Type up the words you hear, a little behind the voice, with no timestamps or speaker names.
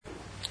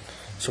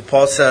So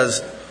Paul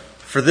says,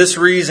 for this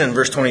reason,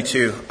 verse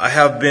 22, I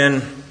have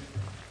been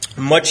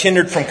much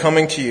hindered from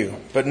coming to you,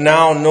 but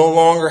now no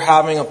longer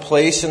having a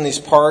place in these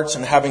parts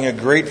and having a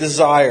great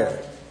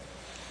desire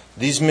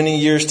these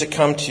many years to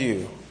come to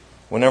you.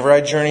 Whenever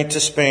I journey to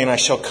Spain, I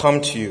shall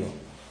come to you,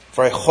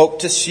 for I hope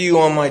to see you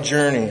on my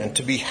journey and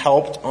to be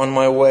helped on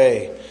my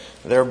way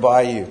there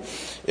by you.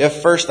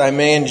 If first I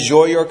may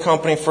enjoy your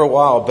company for a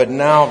while, but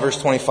now,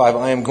 verse 25,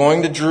 I am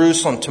going to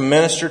Jerusalem to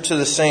minister to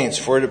the saints,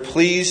 for it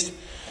pleased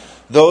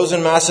those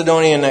in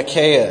Macedonia and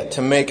Achaia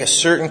to make a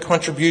certain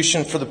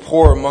contribution for the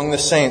poor among the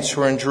saints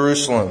who are in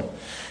Jerusalem.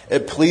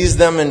 It pleased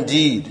them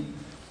indeed,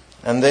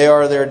 and they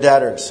are their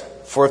debtors.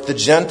 For if the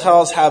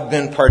Gentiles have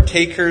been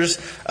partakers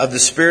of the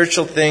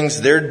spiritual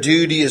things, their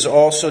duty is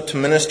also to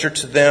minister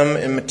to them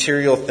in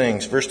material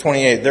things. Verse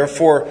 28,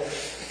 therefore,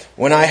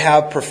 when I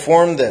have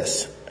performed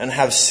this and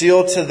have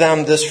sealed to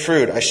them this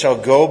fruit, I shall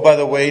go by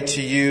the way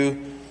to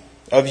you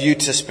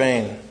to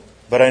Spain.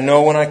 But I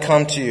know when I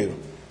come to you,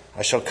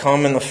 I shall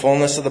come in the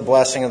fullness of the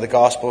blessing of the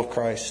gospel of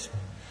Christ.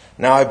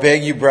 Now I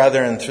beg you,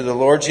 brethren, through the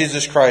Lord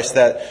Jesus Christ,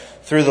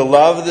 that through the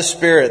love of the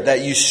Spirit, that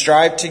you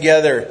strive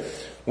together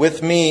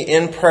with me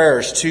in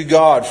prayers to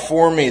God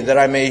for me, that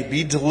I may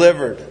be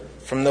delivered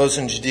from those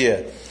in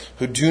Judea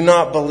who do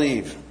not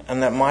believe,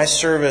 and that my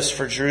service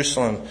for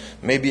Jerusalem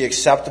may be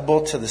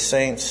acceptable to the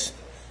saints,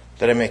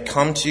 that I may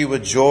come to you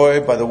with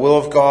joy by the will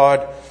of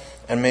God,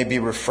 and may be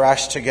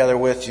refreshed together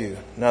with you.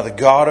 Now the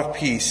God of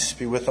peace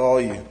be with all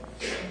you.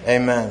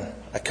 Amen.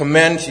 I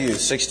commend to you,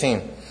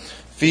 16,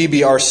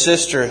 Phoebe, our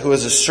sister, who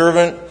is a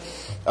servant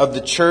of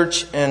the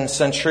church in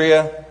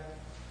Cenchrea,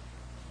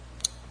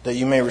 that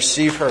you may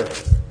receive her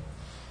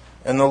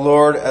in the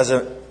Lord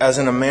as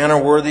in a manner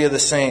worthy of the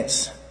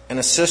saints, and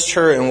assist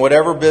her in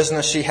whatever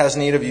business she has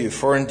need of you.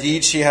 For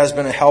indeed she has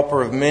been a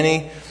helper of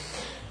many,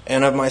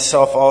 and of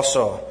myself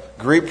also.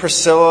 Greet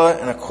Priscilla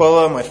and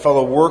Aquila, my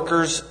fellow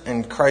workers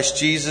in Christ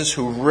Jesus,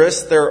 who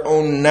risked their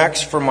own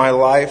necks for my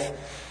life,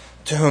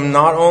 to whom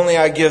not only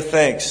I give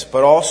thanks,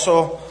 but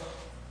also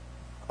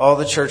all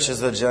the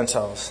churches of the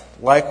Gentiles.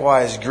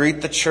 Likewise, greet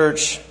the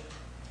church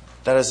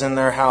that is in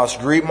their house.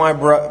 Greet my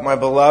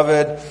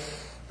beloved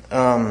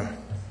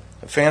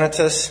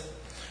Epaphras,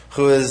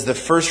 who is the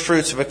first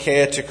fruits of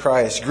Achaia to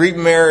Christ. Greet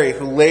Mary,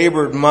 who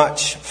labored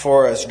much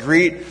for us.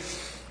 Greet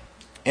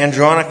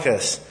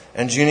Andronicus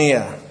and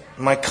Junia,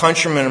 my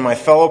countrymen and my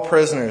fellow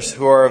prisoners,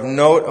 who are of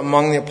note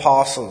among the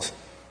apostles,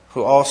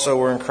 who also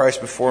were in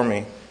Christ before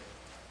me.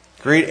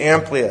 Greet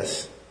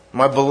Amplias,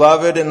 my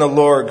beloved in the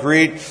Lord.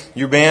 Greet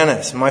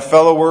Urbanus, my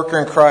fellow worker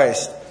in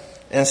Christ.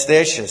 And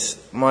Statius,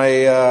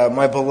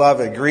 my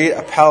beloved. Greet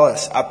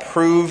Apelles,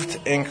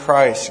 approved in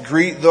Christ.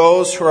 Greet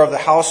those who are of the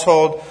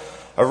household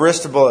of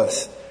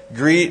Aristobulus.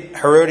 Greet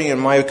Herodian,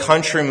 my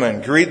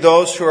countrymen. Greet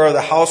those who are of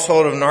the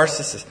household of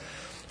Narcissus,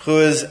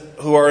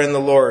 who are in the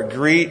Lord.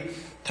 Greet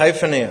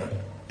Tryphena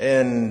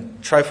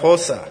and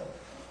Tryphosa,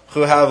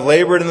 who have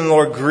labored in the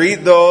Lord.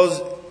 Greet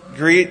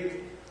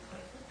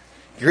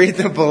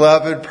the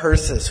beloved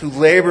Persis, who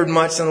labored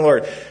much in the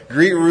Lord.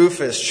 Greet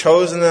Rufus,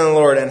 chosen in the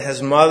Lord, and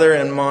his mother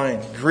and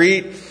mine.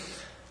 Greet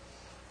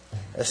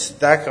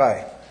that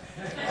guy,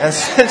 and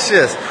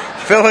Syntychus,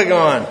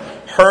 Philegon,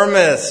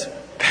 Hermas,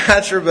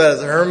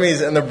 Patrobas,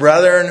 Hermes, and the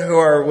brethren who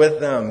are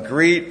with them.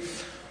 Greet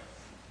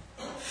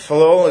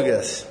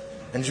Philologus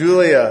and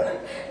Julia,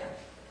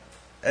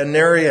 and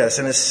Nereus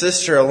and his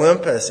sister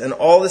Olympus, and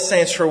all the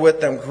saints who are with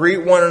them.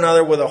 Greet one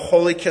another with a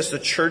holy kiss. The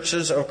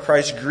churches of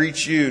Christ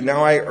greet you.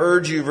 Now I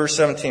urge you, verse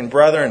 17,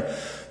 brethren,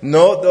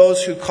 note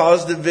those who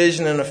cause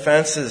division and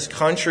offenses,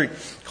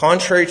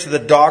 contrary to the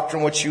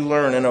doctrine which you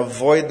learn, and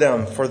avoid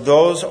them. For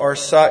those are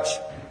such.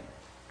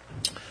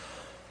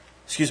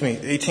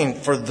 18.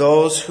 For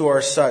those who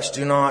are such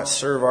do not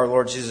serve our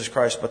Lord Jesus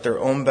Christ, but their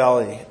own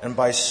belly, and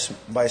by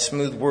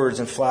smooth words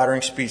and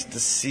flattering speech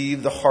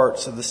deceive the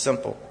hearts of the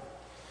simple.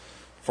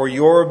 For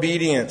your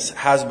obedience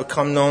has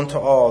become known to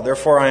all.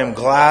 Therefore I am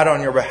glad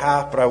on your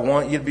behalf, but I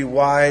want you to be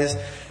wise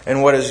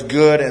in what is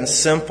good and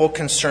simple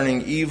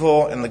concerning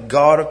evil, and the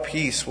God of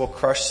peace will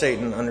crush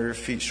Satan under your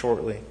feet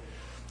shortly.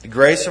 The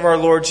grace of our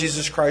Lord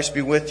Jesus Christ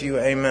be with you.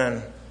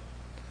 Amen.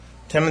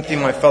 Timothy,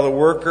 my fellow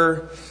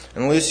worker,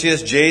 and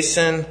Lucius,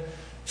 Jason,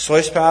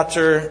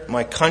 Sospater,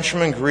 my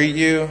countrymen, greet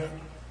you.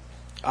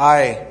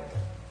 I,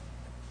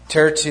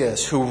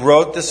 Tertius, who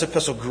wrote this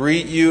epistle,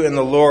 greet you in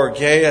the Lord.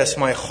 Gaius,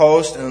 my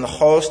host, and the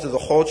host of the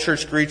whole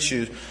church greets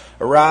you.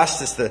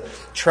 Erastus, the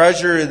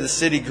treasurer of the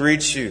city,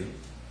 greets you.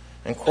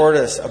 And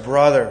Quartus, a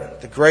brother.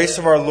 The grace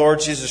of our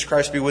Lord Jesus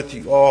Christ be with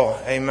you all.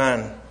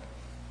 Amen.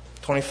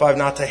 25.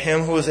 Now to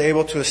him who is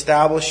able to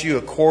establish you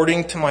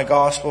according to my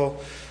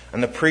gospel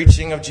and the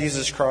preaching of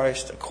Jesus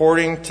Christ,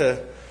 according to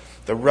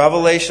the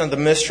revelation of the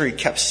mystery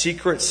kept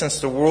secret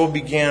since the world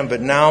began, but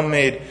now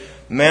made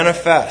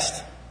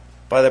manifest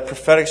by the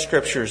prophetic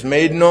scriptures,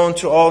 made known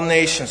to all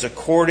nations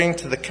according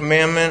to the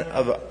commandment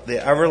of the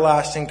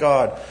everlasting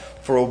God,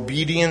 for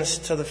obedience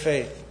to the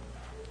faith.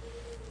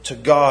 To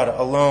God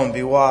alone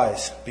be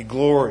wise, be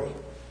glory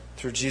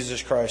through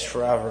Jesus Christ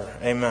forever.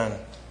 Amen.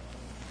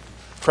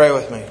 Pray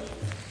with me.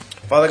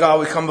 Father God,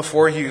 we come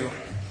before you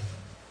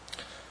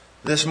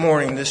this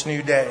morning, this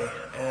new day,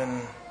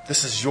 and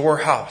this is your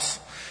house,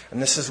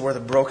 and this is where the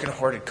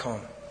brokenhearted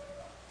come.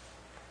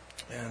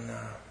 And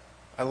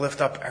I lift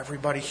up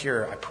everybody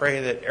here. I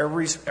pray that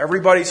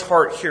everybody's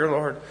heart here,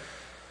 Lord,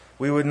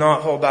 we would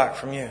not hold back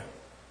from you.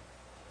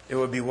 It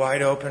would be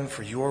wide open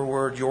for your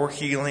word, your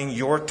healing,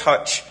 your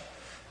touch,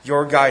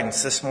 your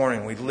guidance this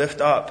morning. We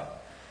lift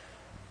up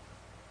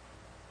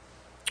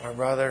our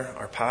brother,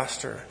 our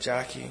pastor,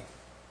 Jackie.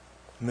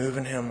 Move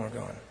in him, Lord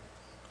God.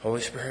 Holy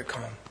Spirit,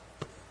 come.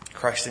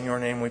 Christ, in your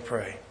name we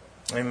pray.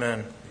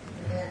 Amen.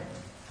 Amen.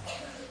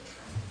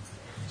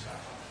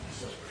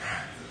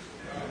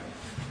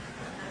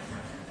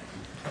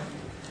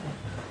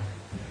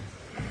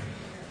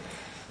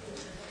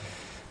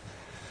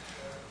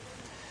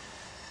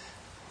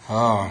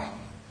 Oh,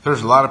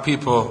 there's a lot of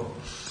people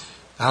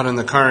out in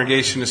the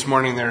congregation this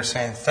morning that are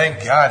saying,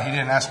 thank God he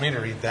didn't ask me to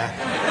read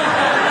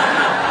that.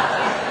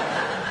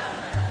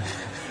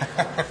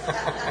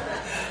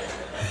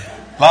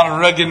 A lot of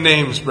rugged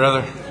names,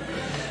 brother.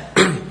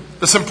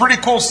 There's some pretty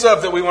cool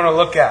stuff that we want to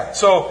look at.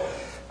 So,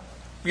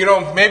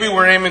 maybe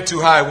we're aiming too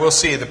high. We'll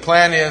see. The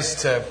plan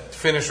is to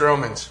finish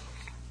Romans.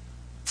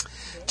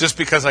 Just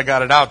because I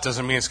got it out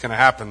doesn't mean it's going to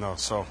happen, though.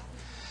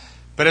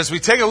 But as we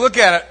take a look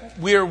at it,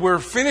 we're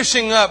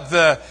finishing up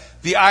the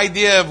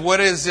idea of what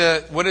is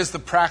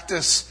the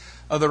practice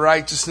of the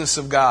righteousness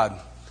of God.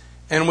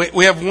 And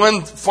we have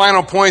one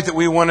final point that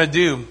we want to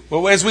do.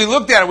 Well, as we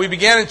looked at it, we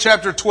began in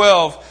chapter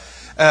 12,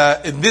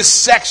 in this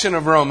section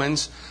of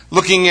Romans,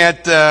 looking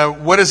at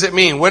what does it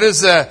mean? What are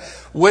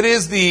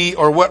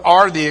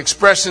the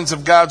expressions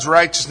of God's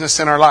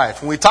righteousness in our life?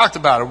 And we talked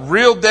about a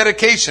real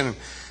dedication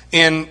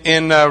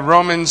in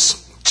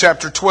Romans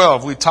chapter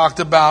 12. We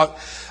talked about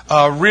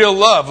real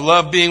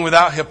love being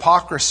without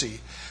hypocrisy.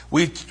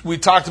 We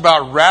talked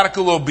about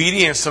radical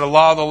obedience to the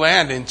law of the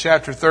land in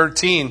chapter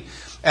 13.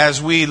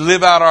 As we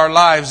live out our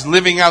lives,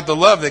 living out the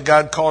love that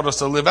God called us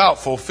to live out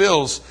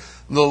fulfills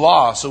the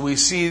law. So we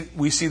see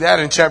that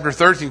in chapter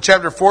 13.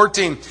 Chapter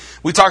 14,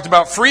 we talked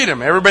about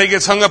freedom. Everybody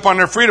gets hung up on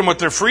their freedom, what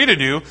they're free to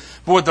do.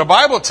 But what the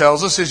Bible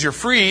tells us is you're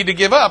free to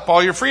give up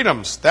all your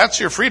freedoms. That's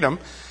your freedom.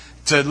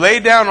 To lay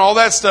down all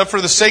that stuff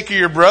for the sake of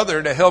your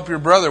brother, to help your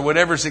brother,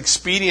 whatever's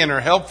expedient or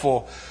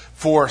helpful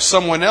for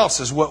someone else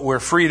is what we're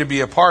free to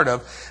be a part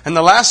of. And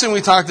the last thing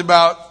we talked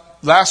about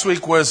last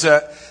week was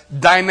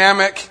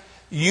dynamic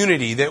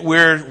unity, that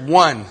we're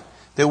one,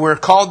 that we're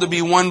called to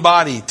be one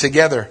body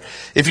together.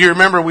 If you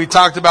remember, we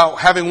talked about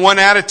having one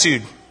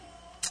attitude,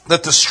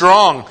 that the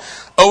strong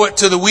owe it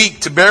to the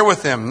weak to bear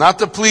with them, not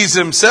to please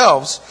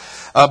themselves,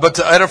 but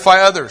to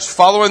edify others,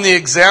 following the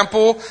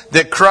example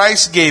that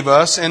Christ gave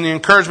us and the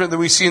encouragement that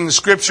we see in the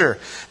Scripture.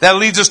 That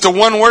leads us to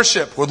one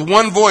worship, with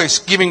one voice,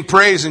 giving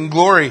praise and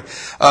glory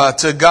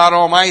to God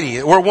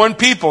Almighty. We're one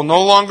people,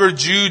 no longer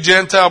Jew,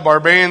 Gentile,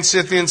 barbarian,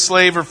 Scythian,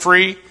 slave, or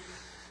free.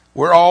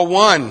 We're all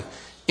one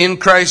in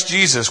Christ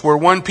Jesus. We're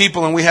one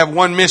people and we have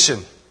one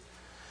mission.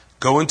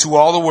 Go into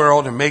all the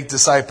world and make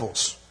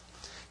disciples.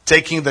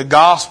 Taking the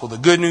gospel, the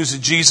good news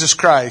of Jesus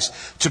Christ,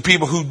 to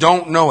people who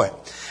don't know it.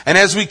 And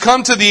as we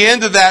come to the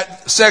end of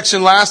that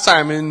section last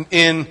time in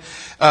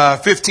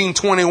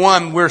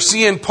 15:21, we're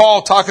seeing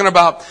Paul talking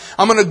about,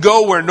 I'm going to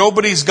go where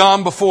nobody's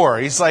gone before.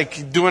 He's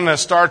like doing a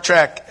Star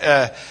Trek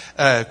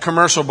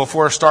commercial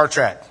before Star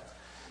Trek.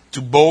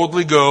 To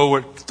boldly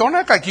go. Don't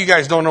act like you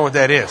guys don't know what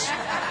that is.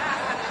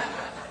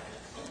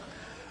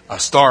 A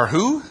star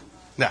who?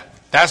 No,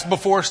 that's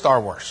before Star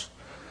Wars.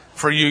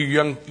 For you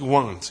young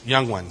ones,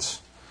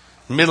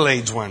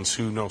 middle-aged ones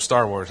who know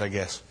Star Wars, I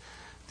guess.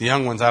 The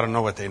young ones, I don't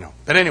know what they know.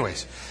 But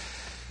anyways,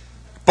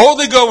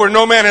 boldly go where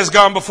no man has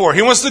gone before.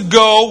 He wants to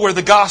go where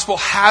the gospel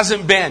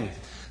hasn't been.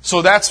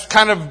 So that's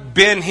kind of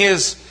been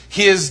his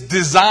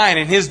design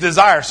and his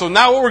desire. So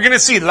now what we're going to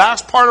see,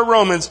 last part of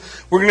Romans,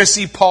 we're going to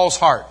see Paul's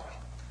heart.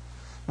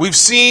 We've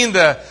seen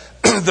the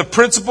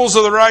principles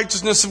of the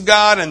righteousness of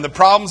God and the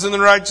problems in the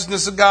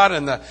righteousness of God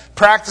and the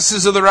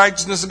practices of the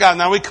righteousness of God.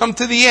 Now we come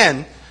to the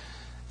end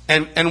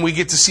and we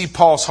get to see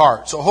Paul's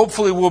heart. So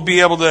hopefully we'll be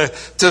able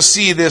to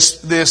see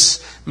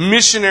this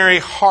missionary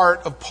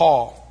heart of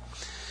Paul.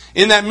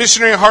 In that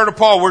missionary heart of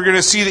Paul, we're going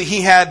to see that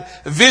he had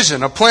a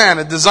vision, a plan,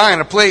 a design,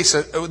 a place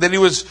that he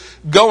was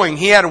going.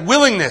 He had a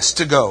willingness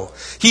to go.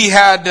 He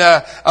had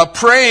a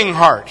praying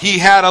heart. He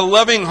had a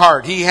loving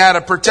heart. He had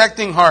a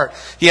protecting heart.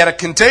 He had a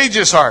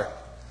contagious heart.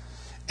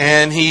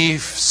 And he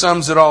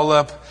sums it all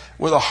up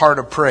with a heart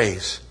of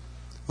praise,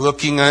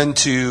 looking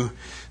unto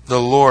the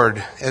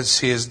Lord as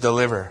his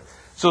deliverer.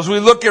 So as we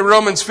look at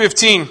Romans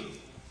 15,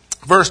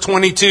 verse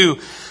 22,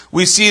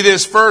 we see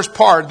this first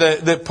part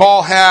that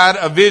Paul had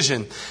a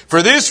vision.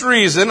 For this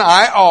reason,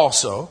 I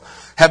also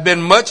have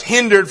been much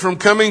hindered from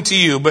coming to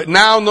you, but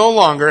now no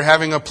longer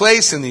having a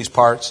place in these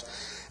parts,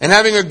 and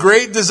having a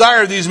great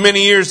desire these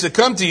many years to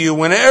come to you.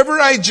 Whenever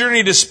I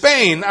journey to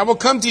Spain, I will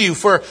come to you,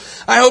 for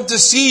I hope to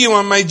see you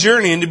on my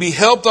journey and to be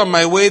helped on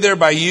my way there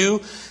by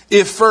you,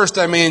 if first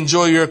I may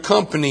enjoy your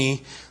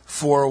company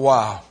for a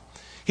while.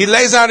 He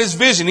lays out his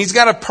vision. He's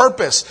got a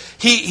purpose.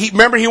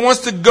 Remember, he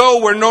wants to go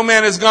where no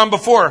man has gone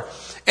before.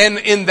 And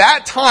in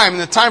that time, in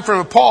the time frame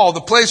of Paul, the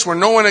place where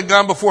no one had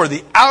gone before,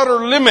 the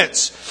outer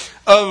limits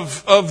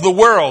of the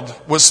world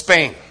was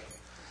Spain.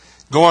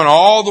 Going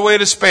all the way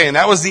to Spain.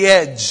 That was the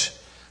edge.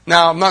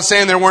 Now, I'm not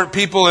saying there weren't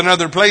people in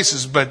other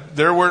places, but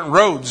there weren't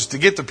roads to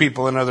get to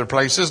people in other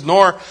places,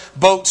 nor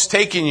boats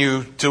taking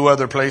you to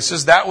other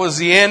places. That was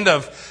the end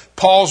of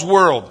Paul's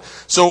world.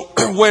 So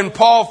when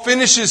Paul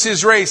finishes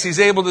his race, he's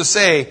able to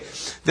say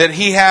that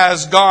he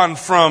has gone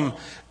from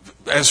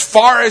as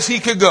far as he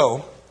could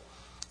go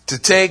to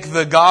take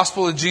the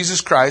gospel of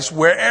Jesus Christ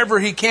wherever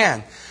he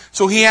can.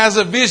 So he has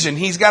a vision.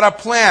 He's got a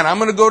plan. I'm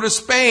going to go to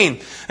Spain.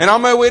 And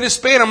on my way to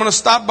Spain, I'm going to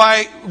stop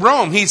by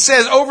Rome. He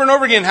says over and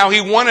over again how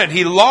he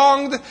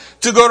longed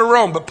to go to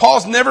Rome. But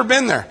Paul's never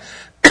been there.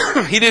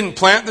 He didn't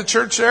plant the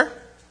church there.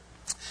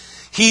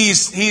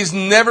 He's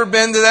never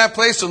been to that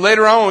place. So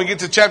later on, when we get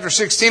to chapter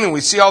 16 and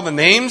we see all the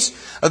names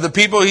of the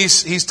people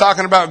he's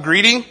talking about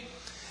greeting,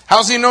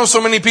 how's he know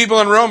so many people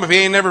in Rome if he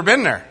ain't never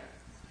been there?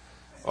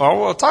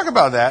 Oh, we'll talk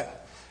about that.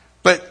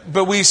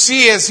 But we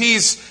see as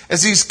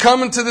he's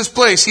coming to this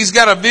place, he's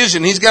got a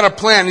vision, he's got a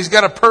plan, he's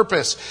got a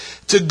purpose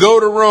to go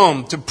to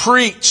Rome, to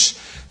preach,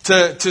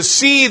 to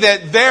see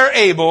that they're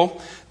able,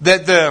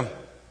 that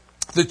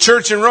the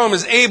church in Rome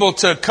is able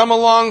to come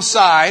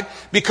alongside,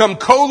 become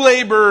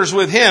co-laborers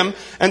with him,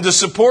 and to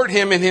support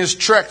him in his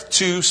trek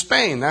to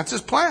Spain. That's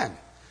his plan.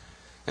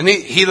 And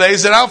he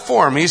lays it out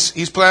for him.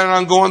 He's planning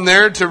on going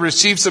there to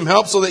receive some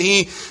help so that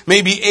he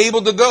may be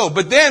able to go.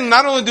 But then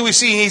not only do we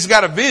see he's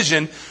got a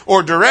vision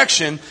or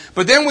direction,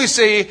 but then we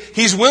say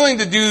he's willing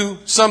to do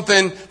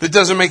something that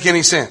doesn't make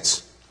any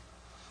sense.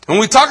 When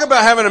we talk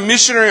about having a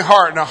missionary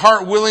heart and a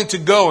heart willing to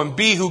go and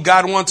be who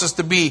God wants us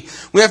to be,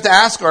 we have to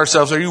ask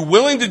ourselves, are you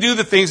willing to do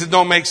the things that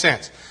don't make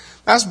sense?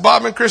 That's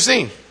Bob and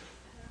Christine.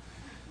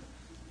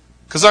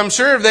 Because I'm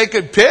sure if they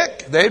could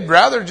pick, they'd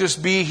rather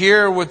just be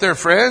here with their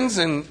friends,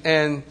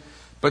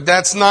 but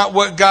that's not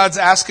what God's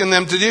asking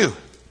them to do.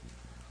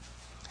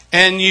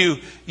 And you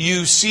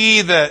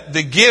see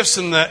the gifts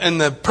and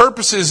the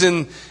purposes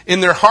in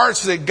their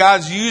hearts that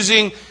God's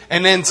using,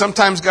 and then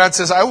sometimes God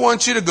says, I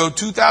want you to go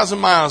 2,000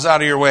 miles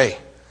out of your way.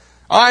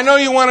 I know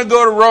you want to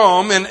go to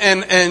Rome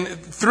and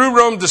through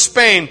Rome to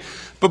Spain,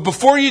 but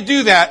before you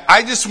do that,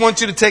 I just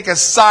want you to take a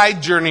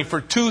side journey for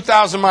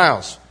 2,000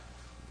 miles.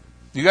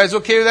 You guys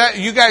okay with that?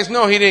 You guys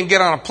know he didn't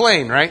get on a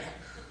plane, right?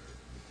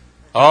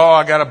 Oh,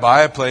 I got to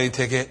buy a plane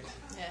ticket.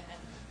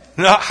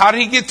 No, how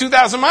did he get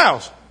 2,000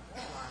 miles?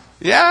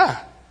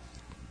 Yeah.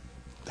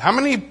 How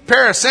many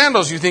pair of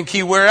sandals do you think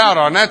he wear out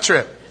on that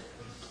trip?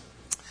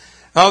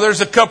 Oh,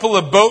 there's a couple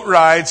of boat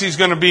rides he's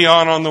going to be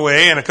on the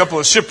way and a couple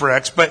of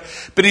shipwrecks, but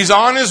he's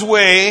on his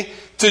way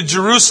to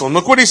Jerusalem.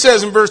 Look what he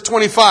says in verse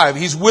 25.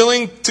 He's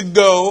willing to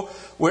go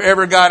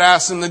wherever God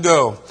asks him to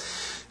go.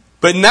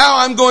 But now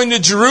I'm going to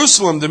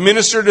Jerusalem to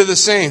minister to the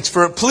saints.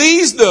 For it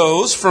pleased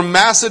those from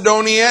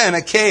Macedonia and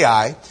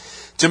Achaia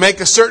to make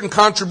a certain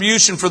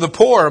contribution for the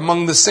poor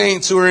among the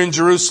saints who are in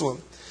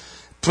Jerusalem.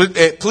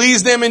 It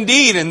pleased them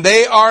indeed, and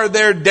they are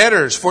their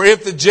debtors. For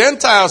if the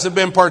Gentiles have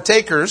been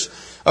partakers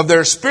of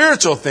their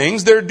spiritual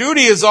things, their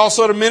duty is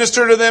also to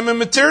minister to them in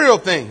material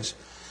things.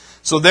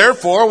 So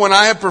therefore, when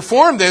I have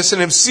performed this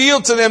and have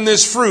sealed to them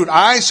this fruit,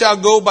 I shall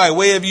go by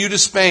way of you to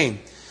Spain.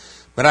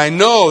 But I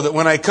know that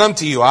when I come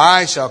to you,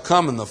 I shall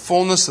come in the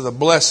fullness of the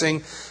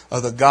blessing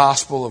of the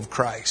gospel of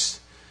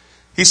Christ.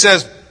 He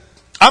says,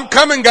 I'm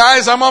coming,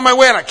 guys. I'm on my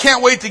way, and I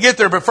can't wait to get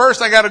there. But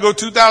first, I got to go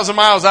 2,000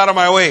 miles out of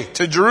my way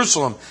to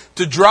Jerusalem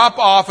to drop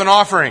off an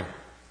offering.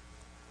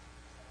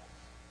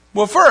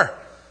 What for?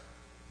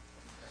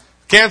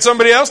 Can't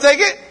somebody else take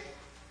it?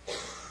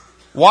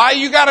 Why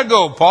you got to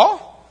go,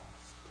 Paul?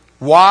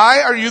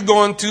 Why are you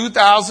going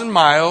 2,000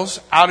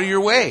 miles out of your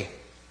way?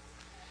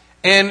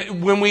 And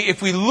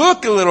if we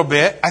look a little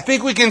bit, I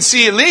think we can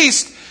see at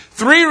least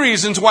 3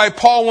 reasons why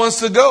Paul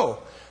wants to go.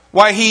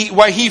 Why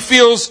he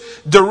feels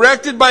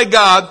directed by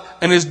God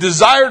and his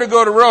desire to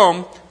go to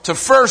Rome to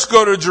first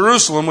go to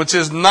Jerusalem, which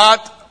is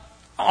not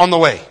on the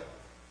way.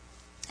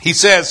 He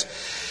says,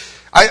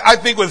 I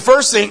think the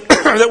first thing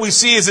that we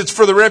see is it's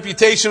for the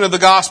reputation of the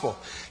gospel.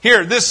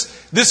 Here,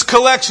 this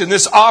collection,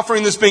 this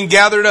offering that's been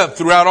gathered up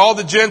throughout all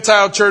the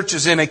Gentile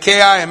churches in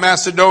Achaia and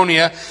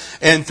Macedonia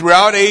and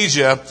throughout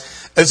Asia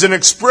as an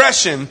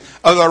expression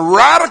of the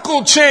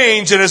radical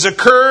change that has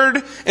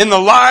occurred in the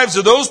lives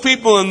of those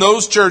people in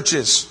those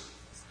churches.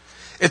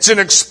 It's an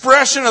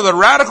expression of the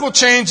radical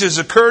change that has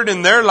occurred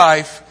in their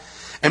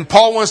life, and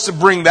Paul wants to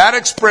bring that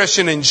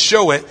expression and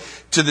show it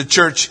to the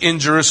church in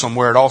Jerusalem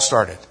where it all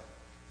started.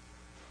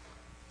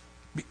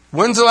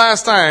 When's the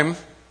last time,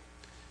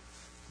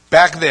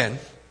 back then,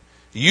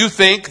 you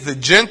think the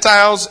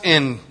Gentiles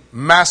in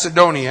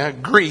Macedonia,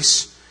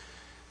 Greece,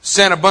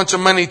 sent a bunch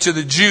of money to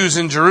the Jews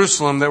in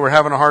Jerusalem that were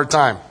having a hard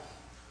time?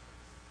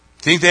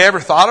 Think they ever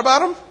thought about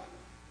them?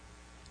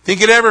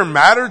 Think it ever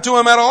mattered to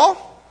them at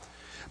all?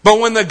 But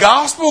when the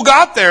gospel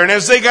got there, and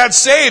as they got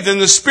saved,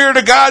 and the Spirit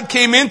of God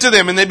came into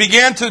them, and they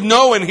began to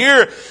know and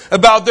hear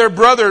about their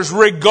brothers,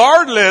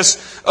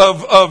 regardless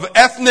of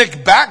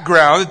ethnic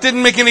background, it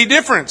didn't make any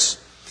difference.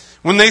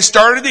 When they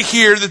started to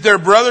hear that their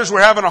brothers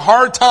were having a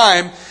hard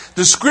time,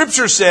 the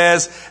Scripture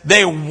says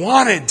they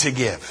wanted to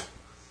give.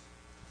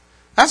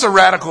 That's a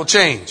radical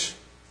change.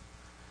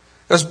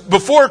 Because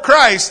before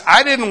Christ,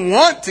 I didn't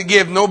want to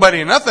give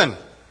nobody nothing.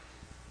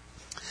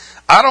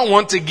 I don't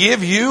want to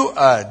give you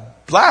a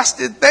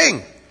blasted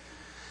thing.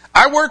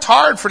 I worked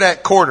hard for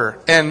that quarter,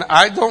 and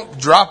I don't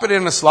drop it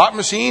in a slot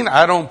machine.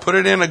 I don't put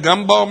it in a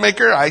gumball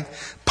maker. I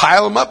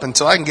pile them up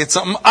until I can get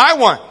something I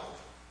want.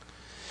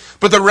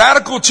 But the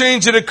radical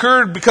change that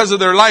occurred because of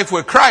their life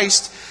with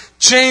Christ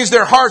changed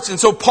their hearts. And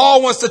so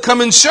Paul wants to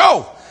come and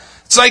show.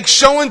 It's like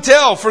show and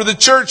tell for the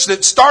church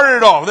that started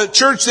it all. The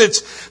church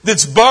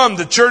that's bummed.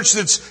 The church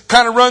that's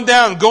kind of run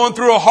down, going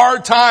through a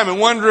hard time and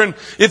wondering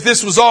if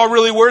this was all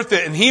really worth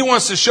it. And he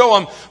wants to show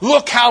them,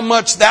 look how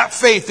much that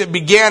faith that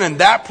began in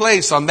that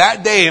place on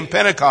that day in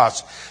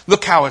Pentecost,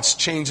 look how it's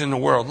changing the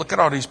world. Look at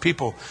all these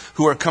people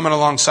who are coming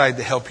alongside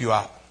to help you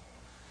out.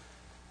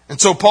 And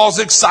so Paul's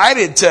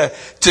excited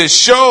to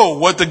show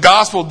what the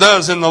gospel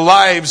does in the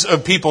lives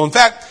of people. In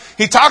fact,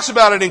 he talks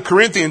about it in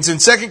Corinthians, in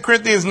 2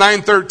 Corinthians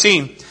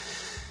 9:13.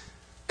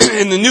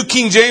 In the New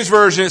King James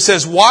Version, it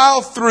says,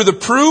 while through the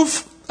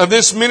proof of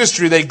this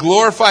ministry they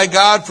glorify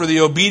God for the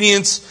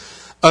obedience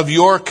of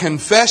your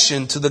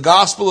confession to the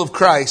gospel of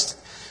Christ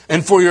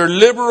and for your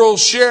liberal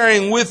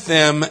sharing with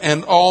them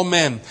and all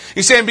men.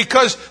 He's saying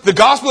because the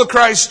gospel of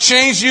Christ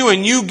changed you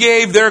and you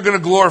gave, they're going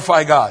to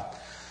glorify God.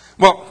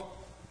 Well,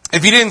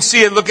 if you didn't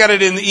see it, look at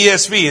it in the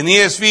ESV. In the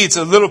ESV, it's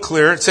a little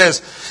clearer. It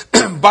says,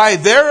 by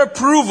their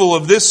approval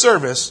of this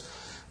service,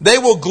 they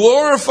will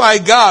glorify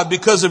God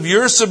because of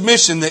your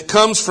submission that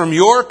comes from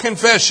your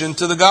confession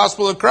to the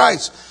gospel of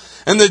Christ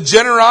and the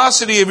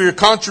generosity of your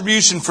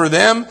contribution for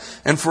them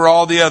and for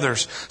all the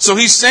others. So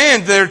he's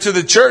saying there to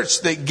the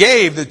church that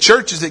gave, the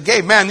churches that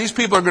gave, man, these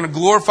people are going to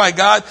glorify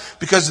God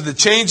because of the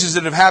changes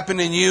that have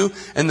happened in you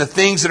and the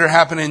things that are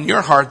happening in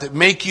your heart that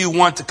make you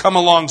want to come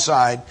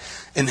alongside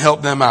and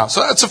help them out.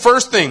 So that's the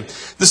first thing.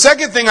 The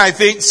second thing I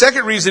think,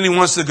 second reason he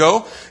wants to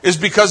go is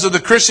because of the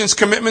Christian's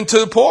commitment to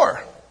the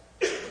poor.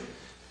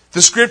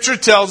 The Scripture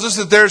tells us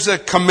that there's a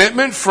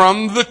commitment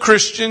from the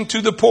Christian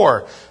to the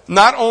poor.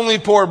 Not only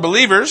poor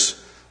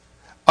believers,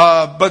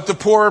 but the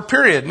poor,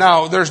 period.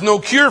 Now, there's no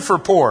cure for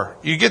poor.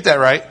 You get that,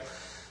 right?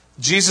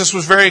 Jesus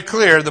was very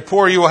clear, the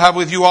poor you will have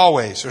with you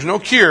always. There's no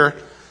cure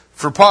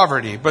for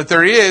poverty, but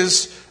there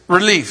is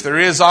relief. There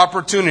is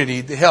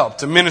opportunity to help,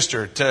 to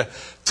minister,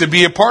 to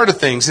be a part of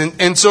things.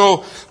 And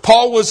so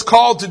Paul was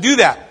called to do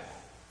that.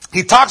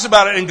 He talks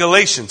about it in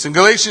Galatians. In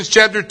Galatians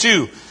chapter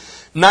 2,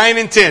 9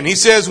 and 10. He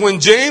says, when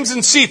James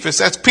and Cephas,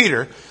 that's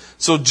Peter,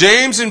 so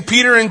James and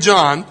Peter and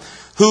John,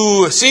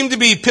 who seemed to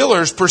be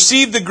pillars,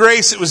 perceived the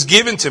grace that was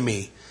given to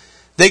me.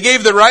 They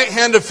gave the right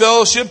hand of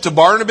fellowship to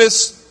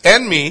Barnabas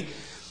and me,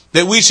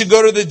 that we should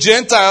go to the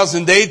Gentiles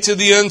and they to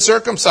the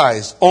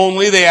uncircumcised.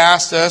 Only they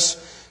asked us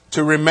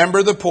to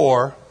remember the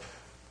poor,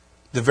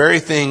 the very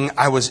thing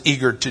I was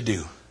eager to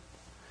do.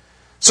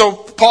 So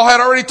Paul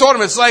had already told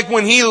him, it's like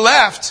when he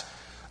left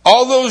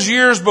all those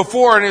years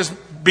before in his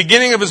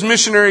beginning of his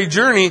missionary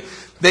journey,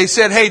 they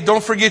said, hey,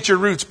 don't forget your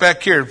roots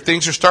back here.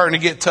 Things are starting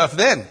to get tough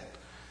then.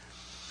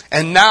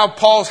 And now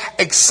Paul's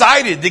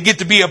excited to get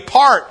to be a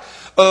part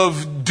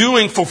of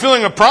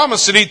fulfilling a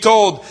promise that he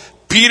told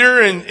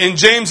Peter and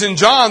James and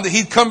John that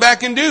he'd come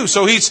back and do.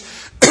 So he's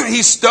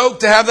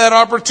stoked to have that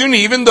opportunity,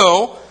 even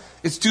though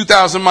it's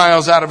 2,000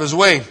 miles out of his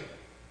way.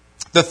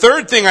 The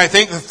third thing, I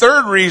think, the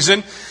third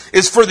reason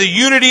is for the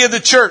unity of the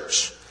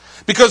church.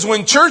 Because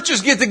when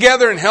churches get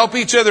together and help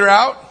each other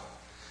out,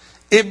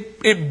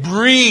 it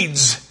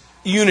breeds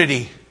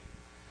unity.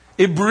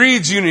 It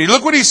breeds unity.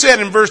 Look what he said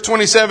in verse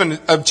 27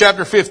 of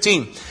chapter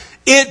 15.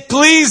 It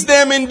pleased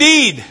them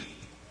indeed.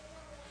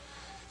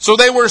 So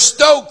they were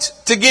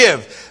stoked to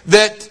give,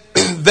 that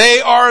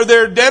they are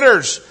their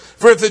debtors.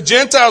 For if the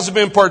Gentiles have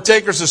been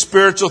partakers of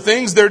spiritual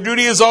things, their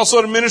duty is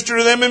also to minister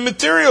to them in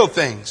material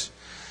things.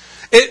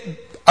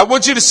 I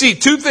want you to see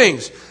two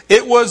things.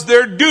 It was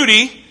their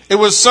duty. It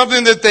was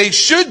something that they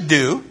should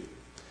do.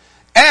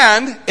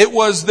 And it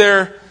was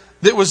their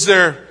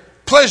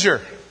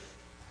pleasure.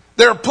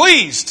 They're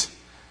pleased.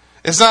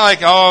 It's not like,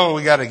 oh,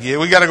 we got to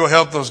go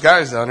help those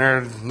guys down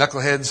there,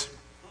 knuckleheads.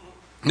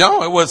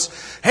 No, it was,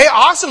 hey,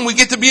 awesome, we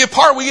get to be a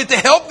part, we get to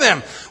help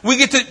them.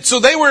 So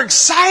they were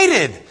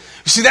excited.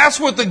 You see, that's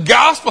what the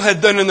gospel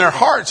had done in their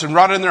hearts and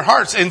wrought in their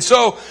hearts. And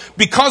so,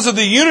 because of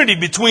the unity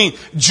between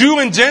Jew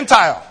and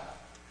Gentile,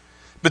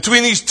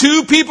 between these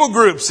two people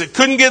groups that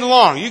couldn't get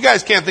along. You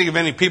guys can't think of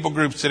any people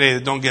groups today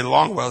that don't get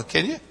along well,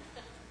 can you?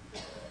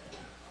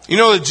 You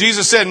know that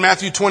Jesus said in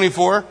Matthew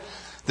 24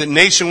 that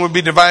nation would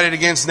be divided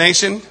against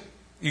nation?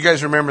 You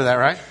guys remember that,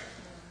 right?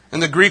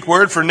 And the Greek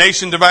word for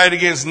nation divided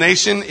against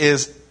nation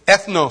is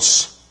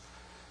ethnos.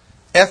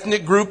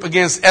 Ethnic group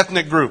against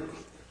ethnic group.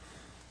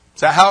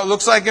 Is that how it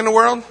looks like in the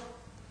world?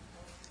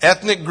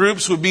 Ethnic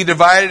groups would be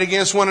divided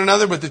against one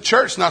another, but the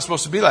church is not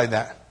supposed to be like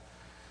that.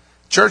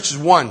 Church is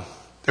one.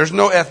 There's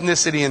no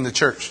ethnicity in the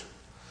church.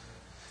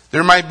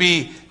 There might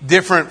be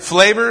different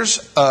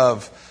flavors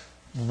of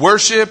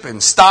worship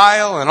and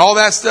style and all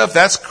that stuff.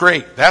 That's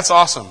great. That's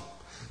awesome.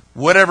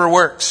 Whatever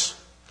works.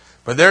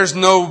 But there's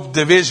no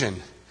division.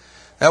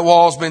 That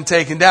wall's been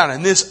taken down.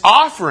 And this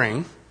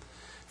offering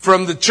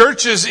from the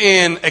churches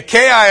in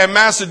Achaia and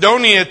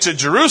Macedonia to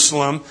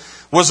Jerusalem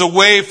was a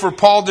way for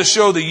Paul to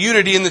show the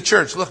unity in the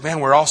church. Look, man,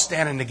 we're all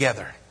standing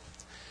together.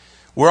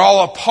 We're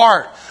all a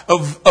part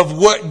of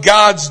what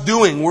God's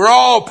doing. We're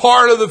all a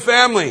part of the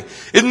family.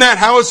 Isn't that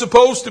how it's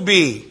supposed to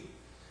be?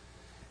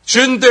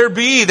 Shouldn't there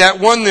be that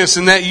oneness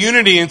and that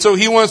unity? And so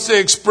he wants to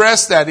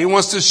express that. He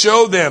wants to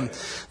show them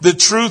the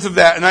truth of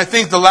that. And I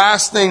think the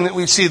last thing that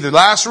we see, the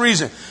last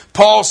reason,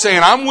 Paul's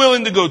saying, I'm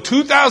willing to go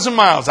 2,000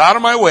 miles out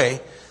of my way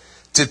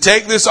to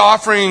take this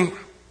offering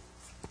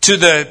to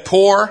the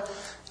poor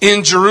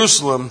in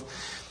Jerusalem,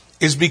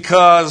 is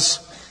because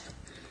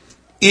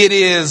it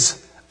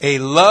is a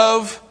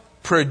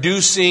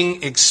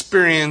love-producing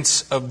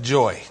experience of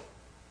joy.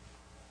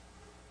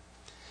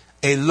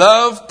 A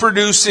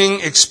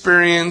love-producing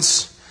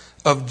experience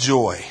of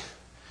joy.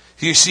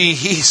 You see,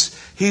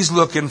 he's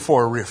looking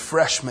for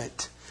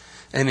refreshment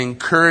and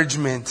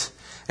encouragement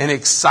and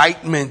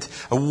excitement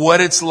of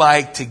what it's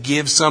like to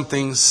give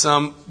someone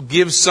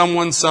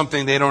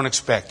something they don't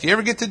expect. You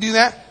ever get to do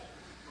that?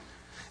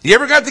 You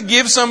ever got to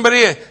give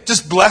somebody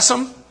just bless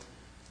them?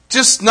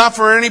 Just not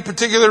for any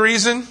particular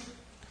reason?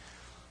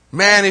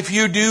 Man, if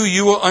you do,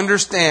 you will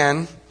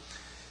understand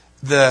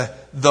the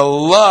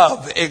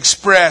love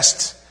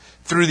expressed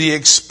through the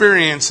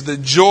experience, the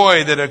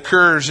joy that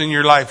occurs in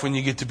your life when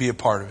you get to be a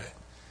part of it.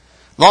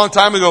 Long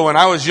time ago, when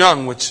I was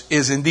young, which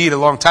is indeed a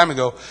long time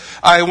ago,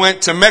 I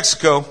went to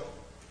Mexico.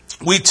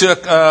 We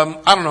took,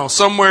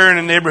 somewhere in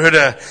the neighborhood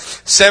of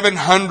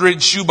 700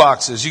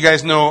 shoeboxes. You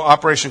guys know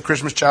Operation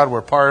Christmas Child. We're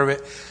a part of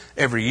it.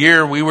 Every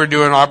year we were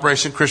doing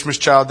Operation Christmas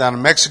Child down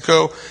in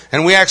Mexico.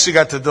 And we actually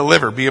got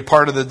to be a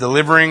part of the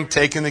delivering,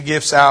 taking the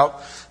gifts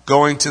out,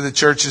 going to the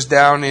churches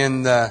down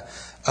in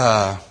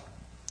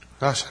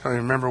I don't even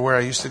remember where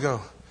I used to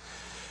go.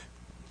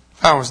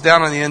 I was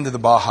down on the end of the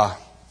Baja.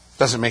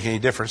 Doesn't make any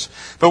difference.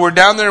 But we're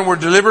down there and we're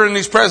delivering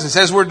these presents.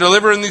 As we're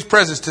delivering these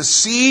presents, to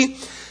see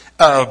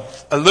a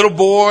little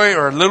boy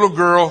or a little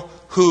girl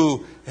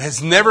who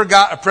has never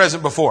got a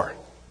present before,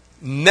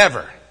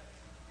 never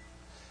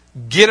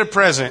get a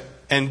present,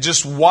 and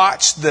just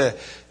watch the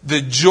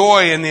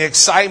joy and the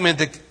excitement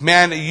that,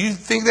 man, you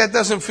think that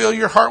doesn't fill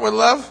your heart with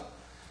love?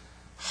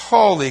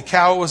 Holy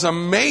cow, it was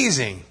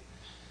amazing.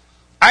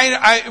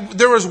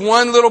 There was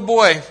one little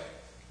boy.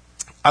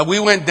 We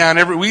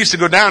used to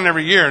go down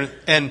every year,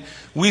 and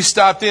we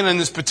stopped in on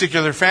this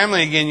particular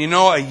family again. You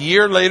know, a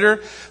year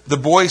later, the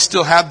boy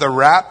still had the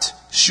wrapped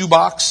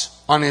shoebox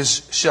on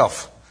his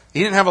shelf. He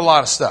didn't have a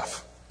lot of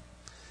stuff.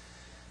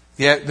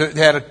 They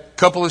had a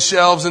couple of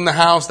shelves in the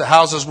house. The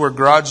houses were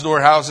garage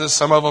door houses,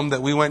 some of them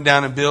that we went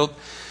down and built.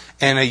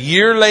 And a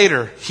year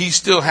later, he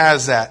still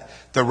has that.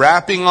 The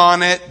wrapping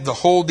on it, the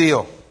whole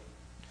deal.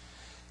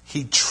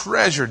 He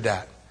treasured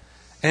that.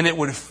 And it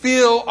would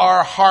fill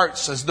our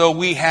hearts as though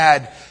we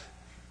had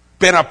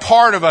been a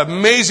part of an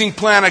amazing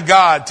plan of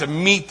God to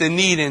meet the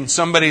need in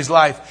somebody's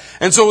life.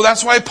 And so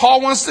that's why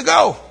Paul wants to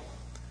go.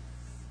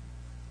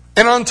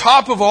 And on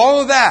top of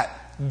all of that,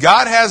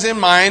 God has in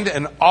mind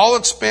an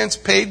all-expense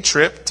paid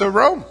trip to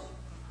Rome.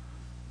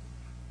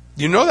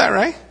 You know that,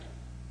 right?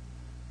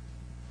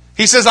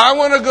 He says, I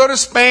want to go to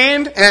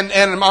Spain,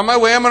 and on my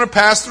way I'm going to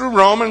pass through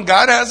Rome, and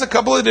God has a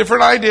couple of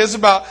different ideas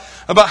about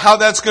how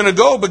that's going to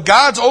go. But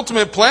God's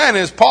ultimate plan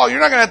is, Paul, you're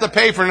not going to have to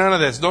pay for none of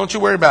this. Don't you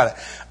worry about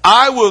it.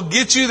 I will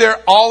get you there,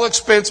 all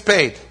expense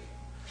paid.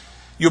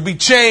 You'll be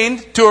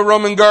chained to a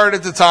Roman guard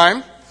at the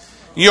time.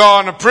 You're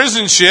on a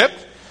prison ship.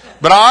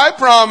 But I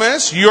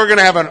promise you're going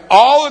to have an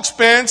all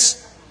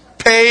expense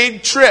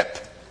paid trip.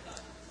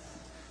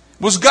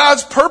 It was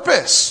God's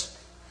purpose.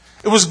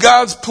 It was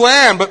God's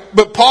plan.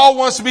 But Paul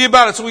wants to be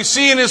about it. So we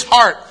see in his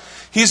heart,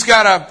 he's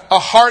got a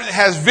heart that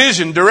has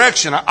vision,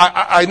 direction.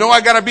 I know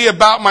I got to be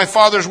about my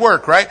Father's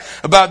work, right?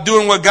 About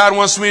doing what God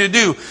wants me to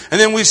do.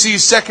 And then we see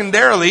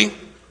secondarily,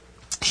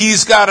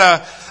 he's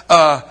got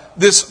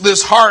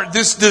this heart,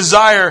 this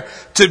desire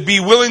to be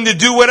willing to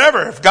do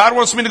whatever. If God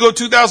wants me to go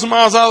 2,000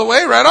 miles out of the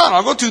way, right on.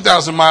 I'll go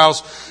 2,000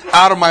 miles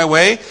out of my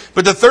way.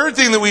 But the third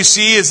thing that we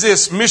see is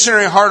this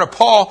missionary heart of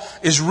Paul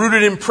is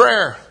rooted in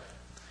prayer.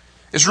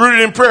 It's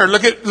rooted in prayer.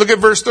 Look at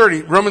verse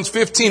 30. Romans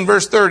 15,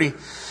 verse 30.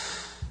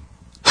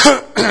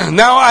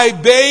 Now I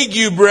beg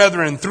you,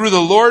 brethren, through the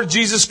Lord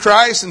Jesus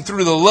Christ and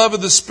through the love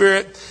of the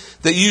Spirit,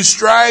 that you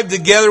strive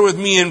together with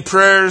me in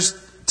prayers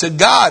to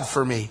God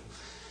for me,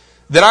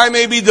 that I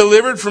may be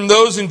delivered from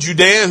those in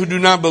Judea who do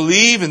not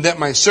believe, and that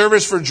my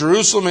service for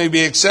Jerusalem may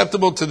be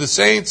acceptable to the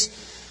saints,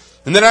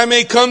 and that I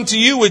may come to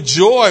you with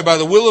joy by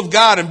the will of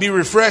God and be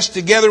refreshed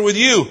together with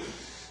you.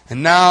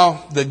 And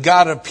now the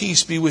God of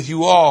peace be with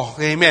you all.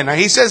 Amen. Now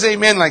he says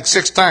amen like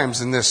 6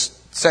 times in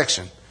this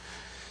section.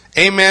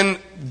 Amen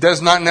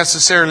does not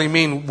necessarily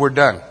mean we're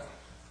done.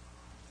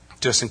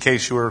 Just in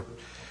case you were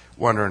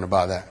wondering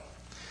about that.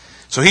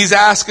 So he's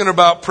asking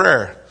about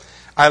prayer.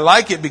 I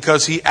like it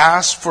because he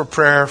asked for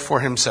prayer for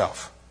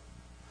himself.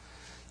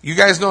 You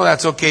guys know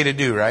that's okay to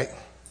do, right?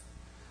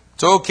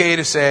 It's okay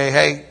to say,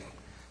 hey,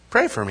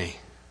 pray for me.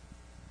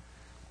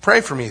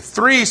 Pray for me.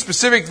 3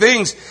 specific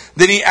things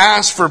that he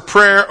asked for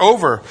prayer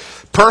over: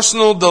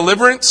 personal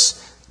deliverance,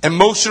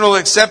 emotional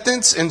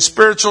acceptance, and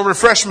spiritual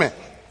refreshment.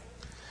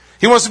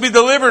 He wants to be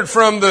delivered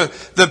from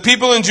the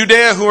people in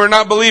Judea who are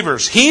not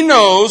believers. He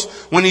knows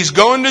when he's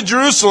going to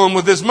Jerusalem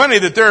with his money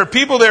that there are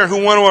people there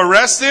who want to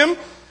arrest him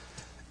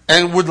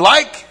and would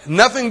like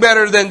nothing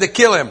better than to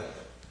kill him.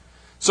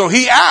 So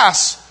he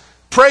asks,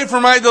 pray for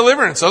my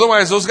deliverance.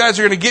 Otherwise, those guys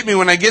are going to get me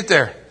when I get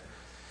there.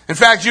 In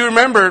fact, you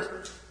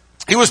remember,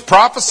 he was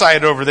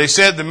prophesied over. They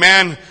said the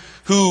man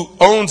who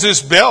owns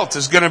this belt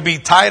is going to be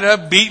tied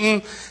up,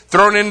 beaten,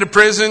 thrown into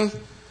prison.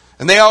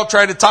 And they all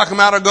tried to talk him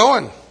out of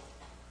going.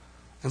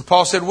 And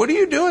Paul said, what are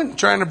you doing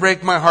trying to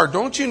break my heart?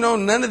 Don't you know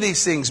none of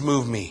these things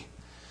move me?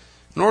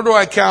 Nor do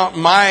I count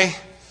my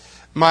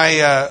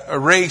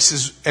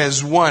race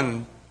as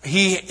one.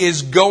 He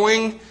is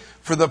going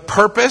for the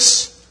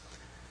purpose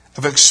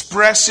of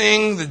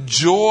expressing the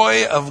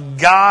joy of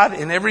God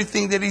in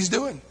everything that he's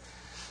doing.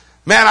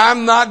 Man,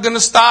 I'm not going to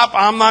stop.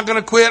 I'm not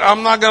going to quit.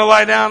 I'm not going to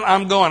lie down.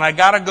 I'm going. I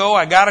got to go.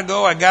 I got to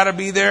go. I got to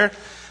be there.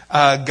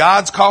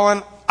 God's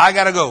calling. I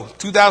got to go.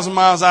 2,000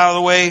 miles out of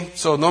the way.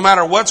 So no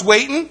matter what's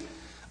waiting,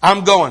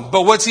 I'm going.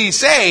 But what's he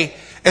say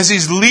as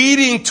he's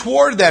leading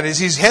toward that, as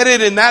he's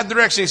headed in that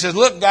direction? He says,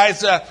 look,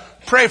 guys,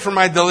 pray for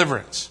my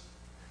deliverance.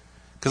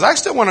 Because I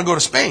still want to go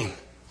to Spain.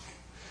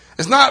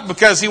 It's not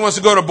because he wants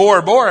to go to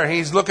Bora Bora.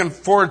 He's looking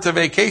forward to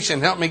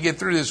vacation. Help me get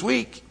through this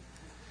week.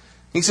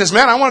 He says,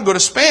 man, I want to go to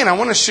Spain. I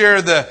want to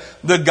share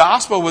the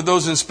gospel with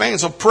those in Spain.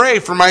 So pray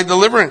for my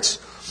deliverance.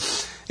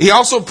 He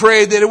also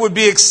prayed that it would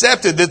be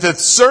accepted, that the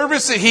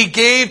service that he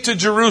gave to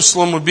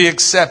Jerusalem would be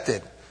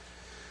accepted.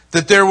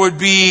 That there would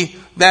be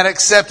that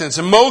acceptance.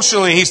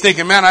 Emotionally, he's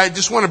thinking, man, I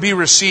just want to be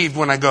received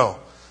when I go.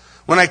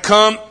 When I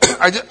come,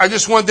 I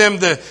just want them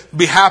to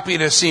be happy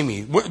to see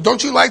me.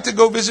 Don't you like to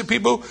go visit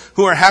people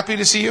who are happy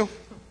to see you?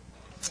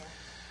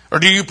 Or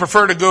do you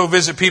prefer to go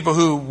visit people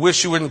who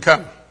wish you wouldn't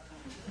come?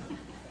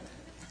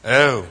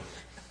 Oh,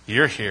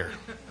 you're here.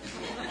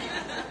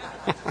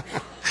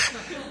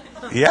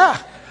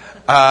 Yeah.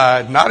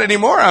 Not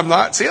anymore. I'm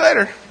not. See you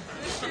later.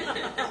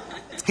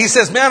 He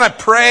says, man, I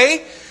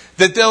pray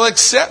that they'll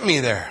accept me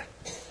there.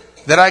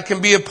 That I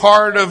can be a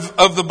part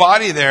of the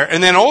body there.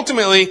 And then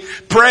ultimately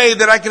pray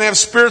that I can have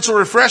spiritual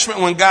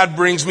refreshment when God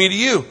brings me to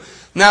you.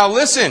 Now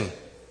listen.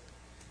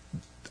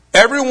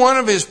 Every one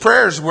of his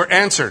prayers were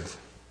answered.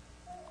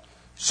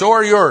 So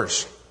are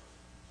yours.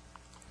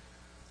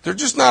 They're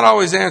just not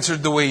always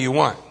answered the way you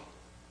want.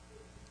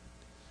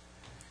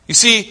 You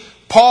see,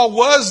 Paul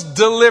was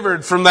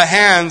delivered from the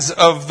hands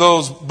of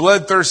those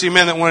bloodthirsty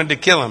men that wanted to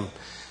kill him.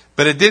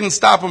 But it didn't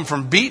stop him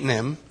from beating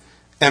him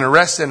and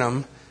arresting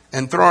him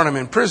and throwing him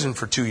in prison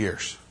for 2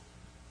 years.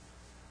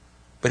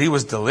 But he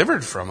was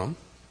delivered from them.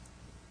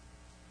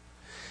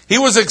 He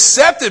was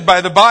accepted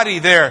by the body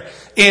there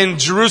in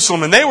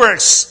Jerusalem. And they were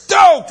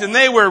stoked and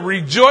they were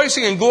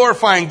rejoicing and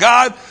glorifying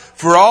God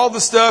for all the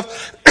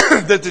stuff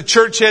that the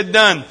church had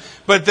done.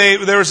 But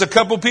there was a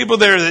couple people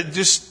there that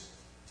just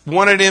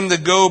wanted him to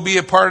go be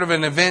a part of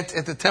an event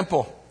at the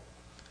temple.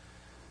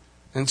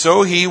 And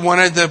so he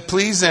wanted to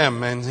please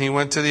them. And he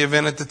went to the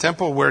event at the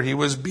temple where he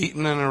was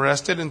beaten and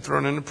arrested and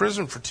thrown into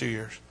prison for 2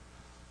 years.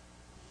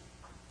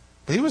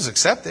 But he was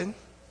accepted.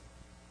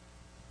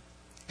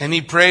 And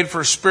he prayed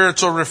for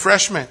spiritual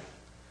refreshment.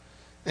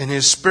 And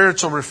his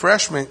spiritual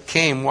refreshment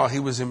came while he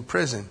was in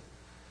prison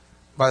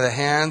by the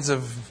hands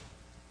of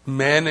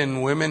men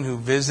and women who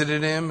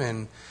visited him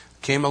and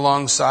came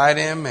alongside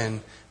him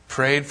and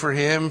prayed for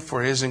him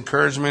for his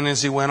encouragement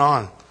as he went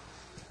on.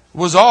 It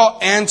was all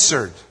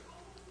answered.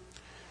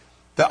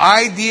 The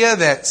idea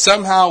that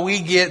somehow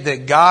we get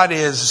that God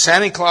is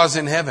Santa Claus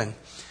in heaven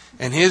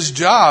and his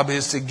job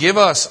is to give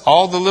us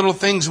all the little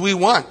things we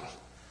want.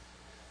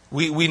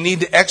 We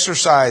need to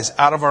exercise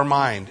out of our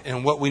mind.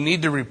 And what we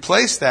need to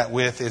replace that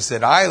with is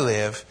that I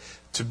live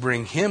to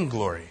bring him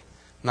glory,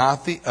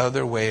 not the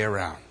other way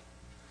around.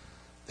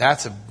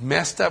 That's a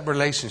messed up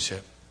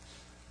relationship.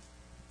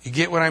 You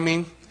get what I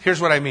mean? Here's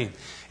what I mean.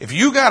 If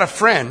you got a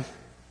friend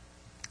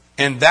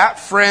and that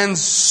friend's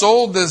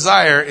sole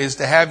desire is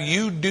to have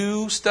you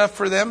do stuff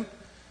for them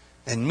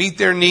and meet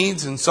their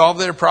needs and solve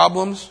their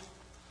problems,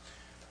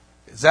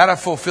 is that a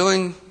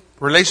fulfilling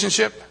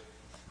relationship?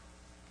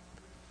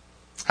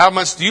 How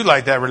much do you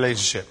like that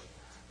relationship?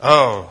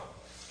 Oh,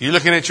 you're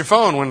looking at your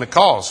phone when the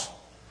calls.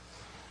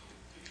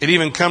 It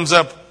even comes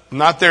up,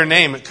 not their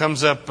name, it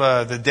comes up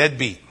the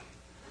deadbeat.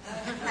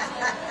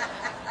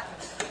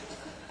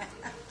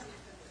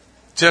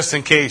 Just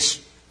in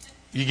case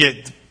you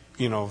get,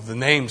 the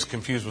names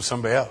confused with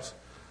somebody else.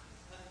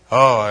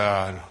 Oh,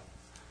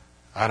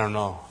 I don't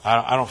know.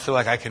 I don't feel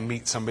like I can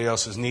meet somebody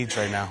else's needs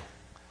right now.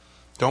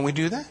 Don't we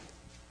do that?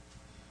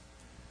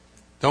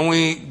 Don't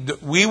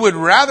we would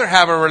rather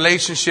have a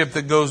relationship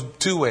that goes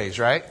two ways,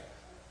 right?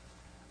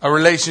 A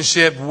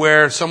relationship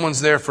where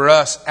someone's there for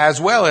us as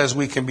well as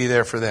we can be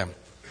there for them.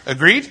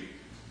 Agreed?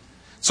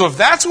 So if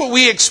that's what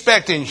we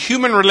expect in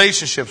human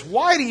relationships,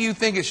 why do you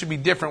think it should be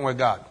different with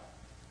God?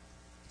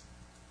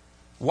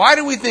 Why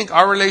do we think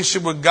our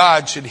relationship with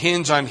God should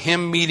hinge on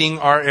Him meeting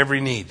our every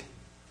need?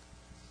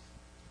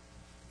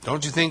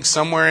 Don't you think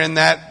somewhere in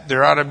that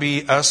there ought to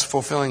be us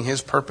fulfilling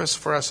His purpose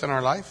for us in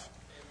our life?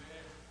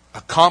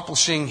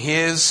 Accomplishing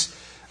His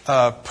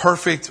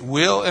perfect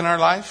will in our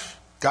life?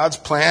 God's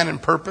plan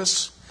and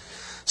purpose?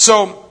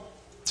 So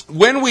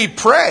when we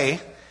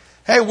pray,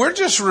 hey, we're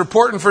just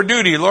reporting for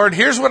duty. Lord,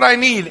 here's what I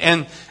need.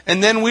 And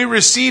then we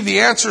receive the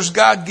answers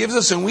God gives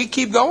us and we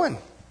keep going.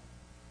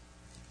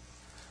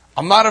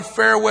 I'm not a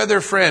fair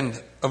weather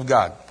friend of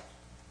God.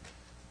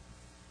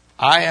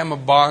 I am a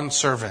bond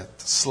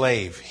servant,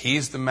 slave.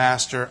 He's the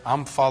master.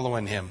 I'm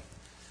following Him.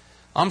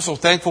 I'm so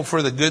thankful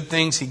for the good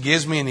things He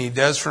gives me and He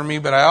does for me.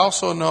 But I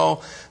also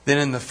know that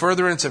in the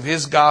furtherance of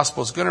His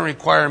gospel, it's going to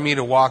require me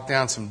to walk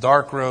down some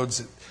dark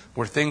roads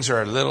where things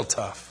are a little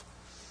tough.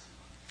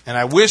 And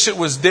I wish it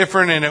was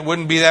different and it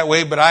wouldn't be that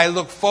way. But I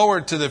look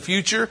forward to the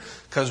future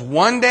because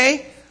one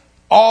day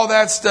all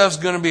that stuff's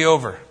going to be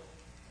over.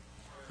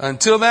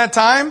 Until that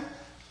time,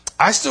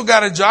 I still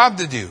got a job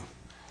to do.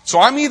 So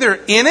I'm either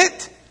in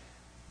it,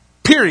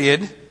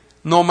 period,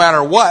 no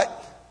matter what,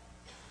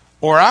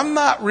 or I'm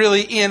not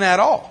really in at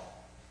all.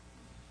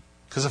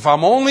 Because if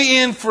I'm only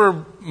in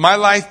for my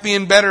life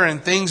being better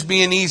and things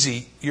being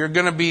easy, you're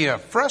going to be a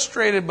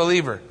frustrated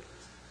believer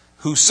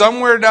who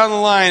somewhere down the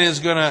line is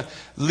going to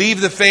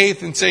leave the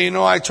faith and say,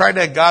 I tried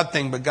that God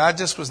thing, but God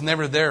just was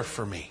never there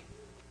for me.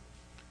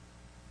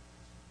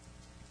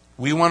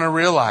 We want to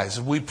realize,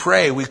 if we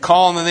pray, we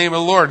call on the name of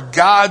the Lord,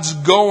 God's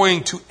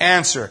going to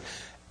answer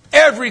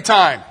every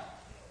time.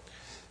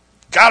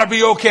 Got to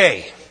be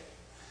okay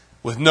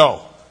with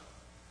no.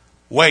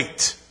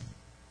 Wait.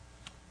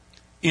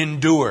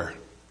 Endure.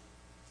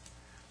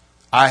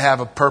 I have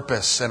a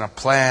purpose and a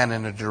plan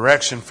and a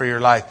direction for your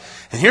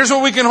life. And here's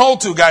what we can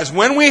hold to, guys.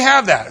 When we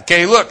have that,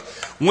 okay, look,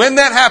 when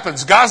that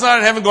happens, God's not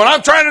in heaven going,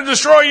 I'm trying to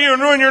destroy you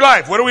and ruin your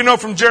life. What do we know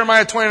from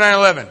Jeremiah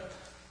 29:11?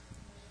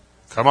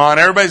 Come on,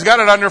 everybody's got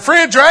it on their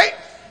fridge, right?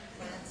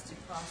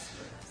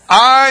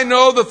 I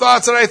know the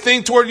thoughts that I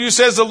think toward you,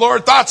 says the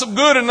Lord, thoughts of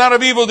good and not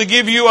of evil, to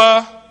give you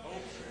a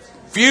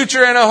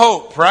future and a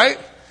hope, right?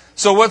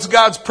 So what's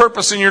God's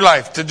purpose in your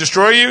life? To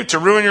destroy you, to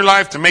ruin your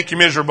life, to make you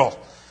miserable.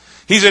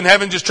 He's in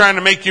heaven just trying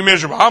to make you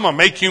miserable. I'm going to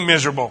make you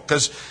miserable.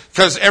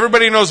 Because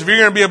everybody knows if you're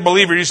going to be a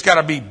believer, you just got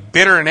to be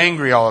bitter and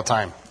angry all the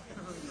time.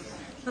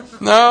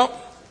 No,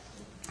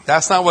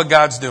 that's not what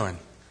God's doing.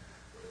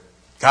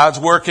 God's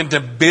working to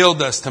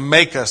build us, to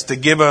make us, to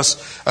give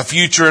us a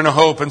future and a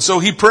hope. And so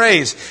He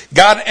prays.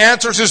 God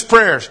answers His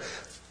prayers.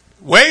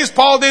 Ways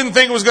Paul didn't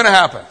think it was going to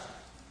happen.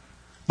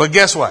 But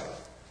guess what?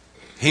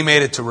 He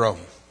made it to Rome.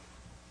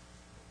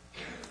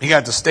 He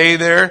got to stay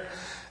there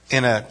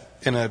in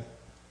a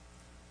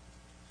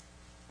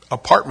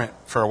apartment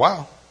for a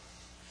while.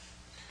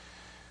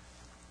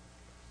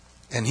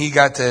 And he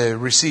got to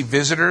receive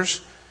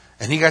visitors.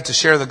 And he got to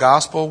share the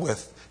gospel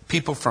with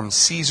people from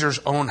Caesar's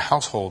own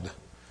household.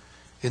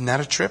 Isn't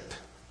that a trip?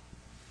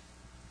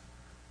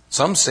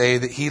 Some say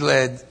that he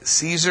led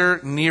Caesar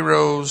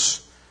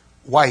Nero's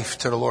wife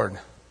to the Lord.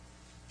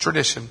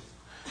 Tradition.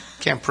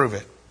 Can't prove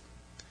it.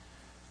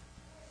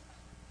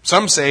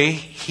 Some say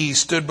he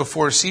stood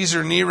before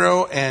Caesar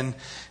Nero and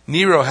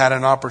Nero had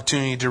an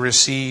opportunity to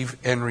receive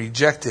and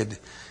rejected.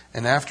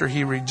 And after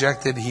he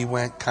rejected, he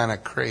went kind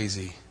of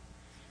crazy.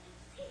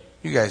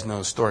 You guys know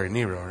the story of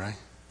Nero, right?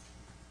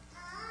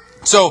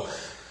 So,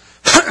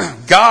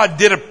 God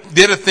did a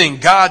thing.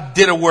 God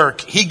did a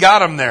work. He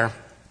got him there.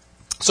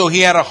 So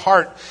he had a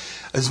heart.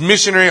 His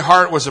missionary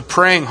heart was a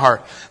praying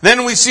heart.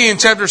 Then we see in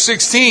chapter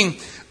 16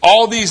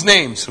 all these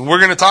names. And we're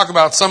going to talk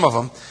about some of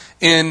them.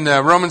 In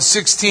Romans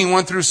 16,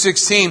 1 through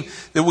 16,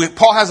 that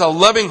Paul has a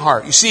loving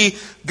heart. You see,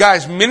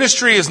 guys,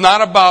 ministry is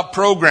not about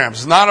programs.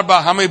 It's not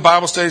about how many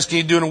Bible studies can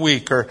you do in a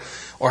week or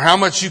how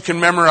much you can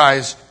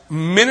memorize.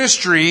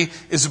 Ministry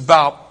is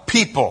about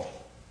people.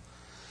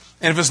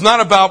 And if it's not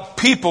about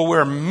people,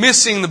 we're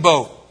missing the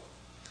boat.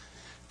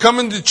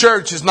 Coming to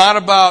church is not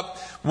about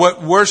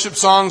what worship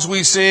songs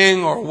we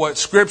sing or what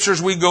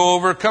scriptures we go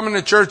over. Coming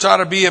to church ought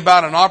to be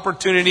about an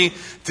opportunity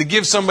to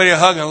give somebody a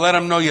hug and let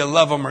them know you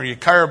love them or you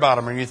care about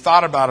them or you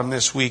thought about them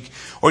this week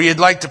or you'd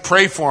like to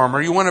pray for them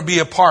or you want to be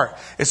a part.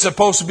 It's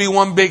supposed to be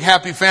one big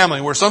happy family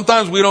where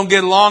sometimes we don't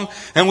get along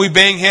and we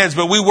bang heads,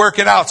 but we work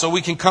it out so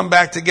we can come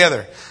back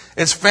together.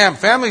 It's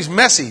family's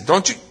messy,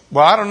 don't you?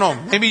 Well, I don't know.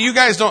 Maybe you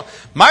guys don't.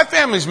 My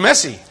family's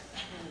messy.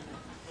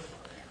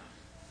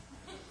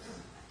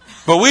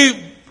 But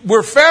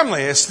we're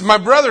family. It's my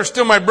brother's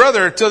still my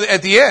brother till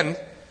at the end.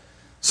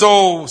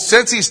 So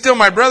since he's still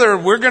my brother,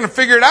 we're going to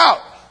figure it out.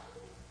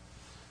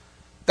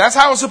 That's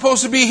how it's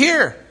supposed to be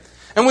here.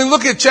 And we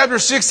look at chapter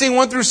 16,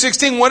 1 through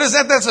 16. What is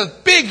that? That's a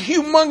big,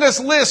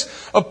 humongous list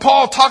of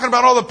Paul talking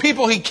about all the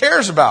people he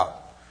cares about.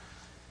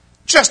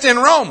 Just in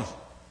Rome.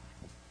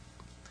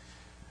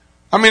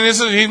 I mean,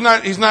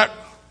 he's not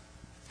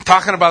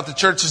talking about the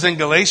churches in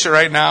Galatia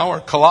right now, or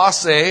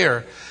Colossae,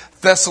 or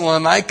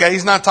Thessalonica.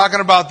 He's not talking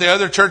about the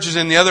other churches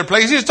in the other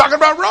places. He's talking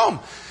about Rome.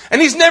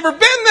 And he's never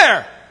been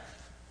there.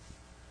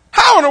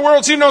 How in the world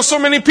does he know so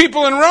many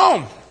people in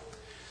Rome?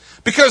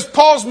 Because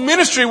Paul's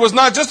ministry was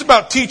not just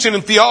about teaching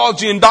and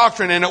theology and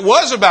doctrine, and it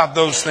was about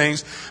those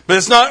things, but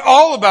it's not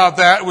all about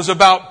that. It was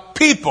about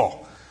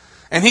people.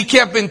 And he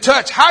kept in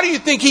touch. How do you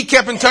think he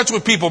kept in touch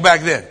with people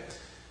back then?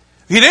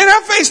 He didn't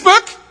have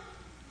Facebook.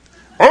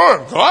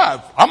 Oh,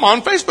 God, I'm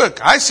on Facebook.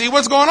 I see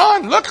what's going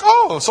on. Look,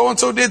 oh,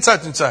 so-and-so did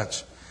such and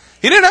such.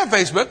 He didn't have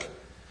Facebook.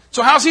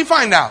 So how's he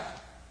find out?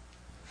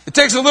 It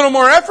takes a little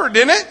more effort,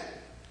 didn't it?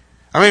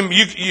 I mean,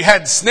 you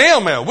had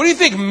snail mail. What do you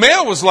think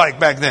mail was like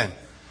back then?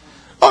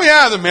 Oh,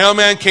 yeah, the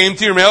mailman came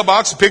to your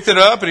mailbox and picked it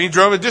up, and he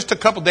drove it just a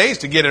couple days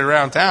to get it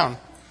around town.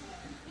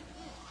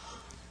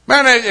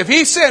 Man, if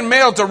he sent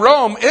mail to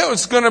Rome, it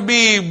was going to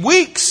be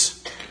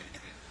weeks.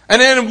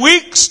 And then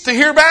weeks to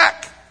hear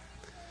back.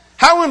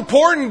 How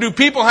important do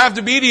people have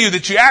to be to you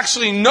that you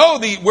actually know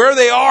where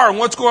they are and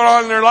what's going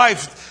on in their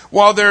life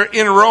while they're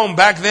in Rome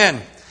back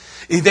then?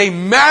 They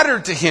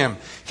mattered to him.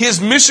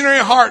 His missionary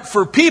heart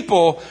for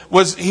people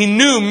he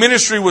knew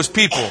ministry was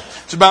people.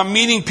 It's about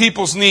meeting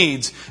people's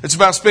needs. It's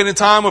about spending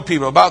time with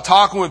people, about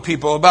talking with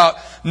people, about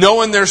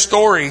knowing their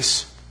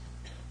stories.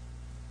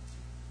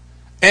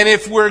 And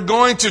if we're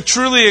going to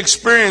truly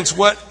experience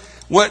what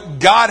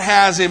God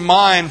has in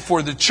mind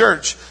for the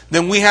church,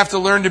 then we have to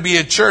learn to be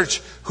a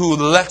church who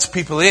lets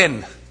people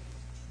in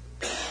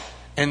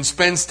and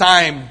spends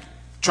time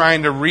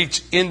trying to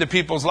reach into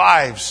people's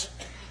lives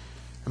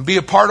and be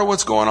a part of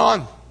what's going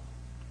on.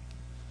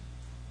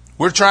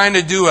 We're trying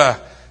to do a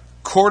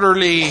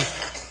quarterly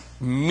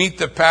meet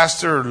the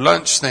pastor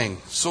lunch thing.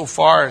 So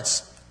far,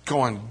 it's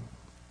going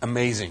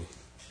amazing.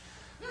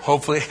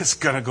 Hopefully, it's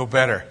going to go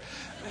better.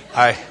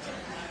 I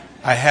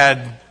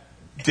had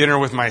dinner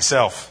with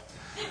myself.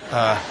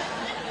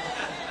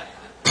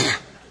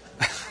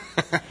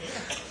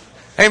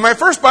 Hey, my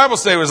first Bible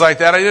study was like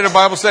that. I did a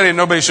Bible study and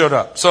nobody showed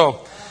up.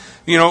 So,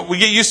 we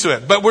get used to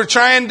it. But we're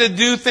trying to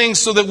do things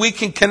so that we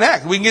can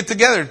connect. We can get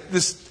together.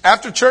 This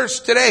after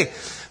church today,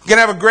 we're going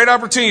to have a great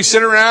opportunity to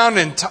sit around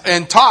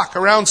and talk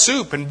around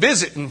soup and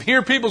visit and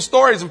hear people's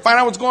stories and find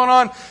out what's going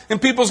on in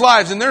people's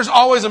lives. And there's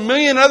always a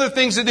million other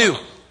things to do.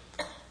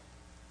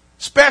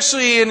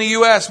 Especially in the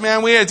U.S.,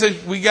 man,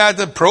 we got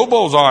the Pro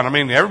Bowls on. I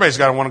mean, everybody's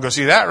got to want to go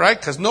see that, right?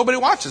 Because nobody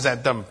watches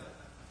that dumb,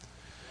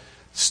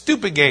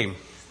 stupid game.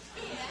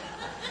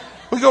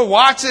 We go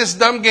watch this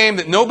dumb game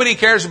that nobody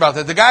cares about,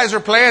 that the guys are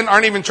playing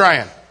aren't even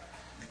trying.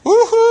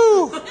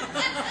 Woohoo!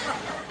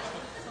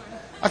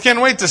 I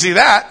can't wait to see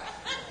that.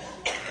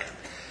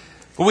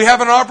 But we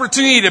have an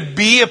opportunity to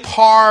be a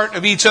part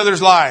of each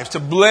other's lives, to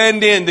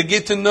blend in, to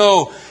get to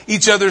know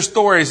each other's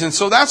stories. And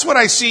so that's what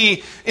I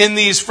see in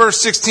these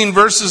first 16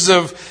 verses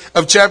of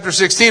chapter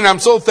 16. I'm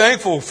so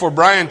thankful for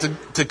Brian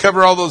to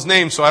cover all those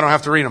names so I don't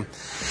have to read them.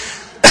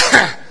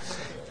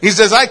 He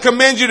says, I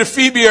commend you to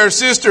Phoebe, our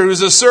sister, who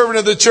is a servant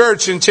of the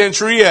church in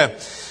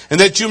Cenchrea,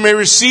 and that you may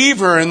receive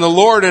her in the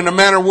Lord in a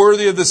manner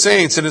worthy of the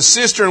saints, and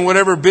assist her in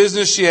whatever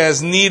business she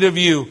has need of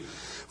you.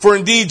 For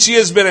indeed, she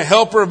has been a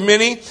helper of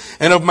many,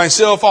 and of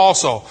myself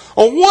also.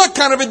 Oh, what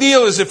kind of a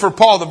deal is it for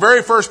Paul? The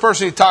very first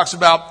person he talks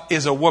about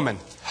is a woman.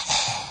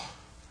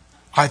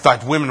 I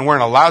thought women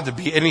weren't allowed to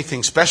be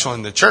anything special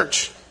in the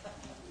church.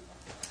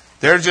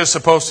 They're just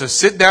supposed to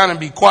sit down and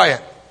be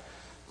quiet.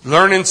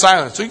 Learn in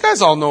silence. So you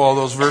guys all know all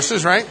those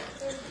verses, right?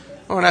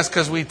 Oh, and that's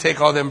because we take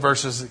all them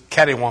verses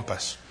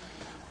cattywampus.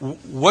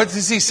 What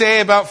does he say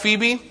about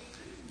Phoebe?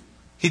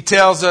 He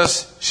tells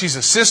us she's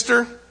a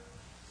sister.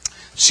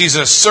 She's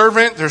a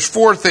servant. There's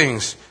 4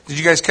 things. Did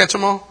you guys catch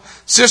them all?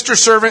 Sister,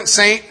 servant,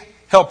 saint,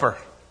 helper.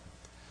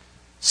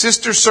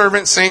 Sister,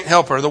 servant, saint,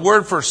 helper. The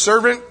word for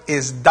servant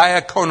is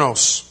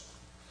diakonos.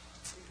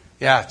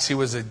 Yeah, she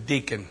was a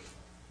deacon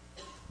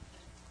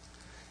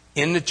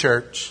in the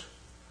church,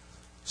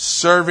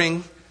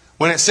 serving.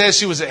 When it says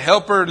she was a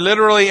helper,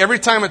 literally every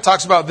time it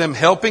talks about them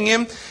helping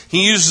him,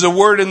 he uses a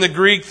word in the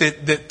Greek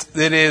that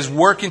is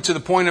working to the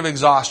point of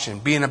exhaustion,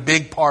 being a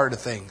big part of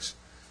things.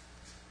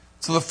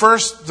 So the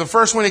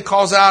first one he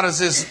calls out is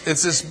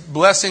this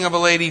blessing of a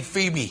lady,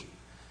 Phoebe,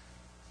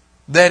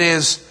 that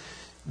is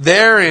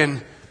there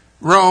in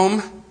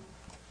Rome,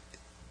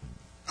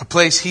 a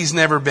place he's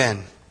never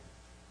been.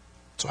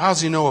 So how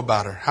does he know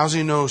about her? How does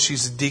he know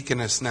she's a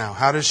deaconess now?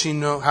 How does he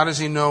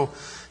know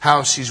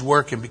how she's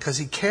working? Because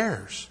he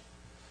cares.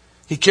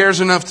 He cares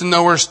enough to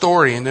know her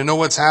story and to know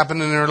what's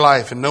happening in her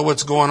life and know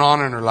what's going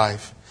on in her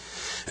life.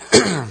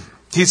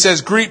 He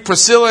says, greet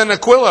Priscilla and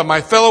Aquila,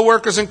 my fellow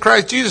workers in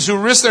Christ Jesus, who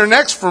risked their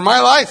necks for my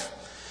life,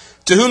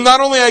 to whom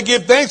not only I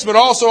give thanks, but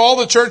also all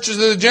the churches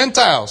of the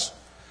Gentiles.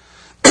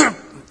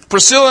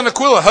 Priscilla and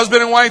Aquila,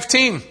 husband and wife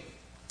team,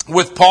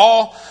 with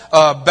Paul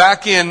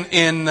back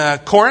in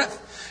Corinth,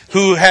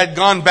 who had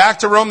gone back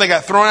to Rome. They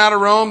got thrown out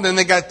of Rome. Then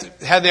they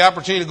had the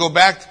opportunity to go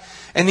back.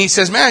 And he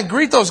says, man,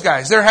 greet those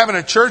guys. They're having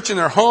a church in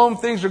their home.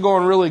 Things are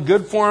going really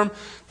good for them.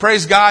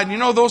 Praise God. You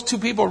know, those 2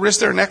 people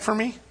risked their neck for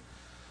me.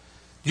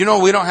 You know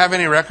we don't have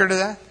any record of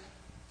that?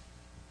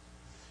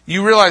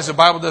 You realize the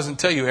Bible doesn't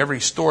tell you every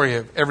story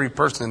of every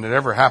person that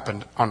ever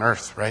happened on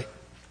earth, right?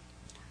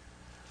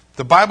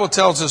 The Bible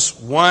tells us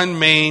one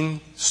main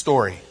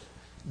story.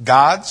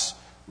 God's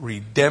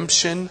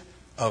redemption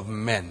of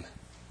men.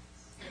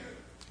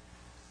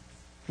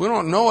 We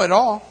don't know it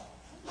all.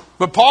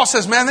 But Paul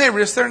says, man, they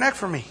risked their neck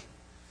for me.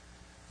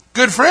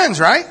 Good friends,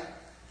 right?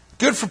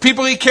 Good for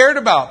people he cared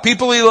about,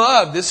 people he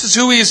loved. This is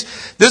who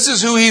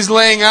he's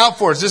laying out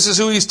for us. This is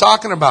who he's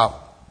talking about.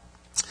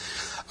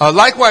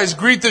 Likewise,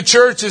 greet the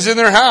church is in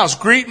their house.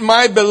 Greet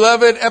my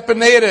beloved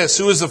Epaenetus,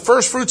 who is the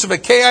first fruits of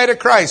Achaia to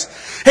Christ.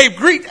 Hey,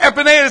 greet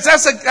Epaenetus.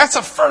 That's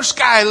the first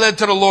guy I led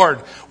to the Lord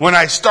when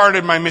I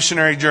started my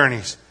missionary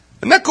journeys.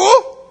 Isn't that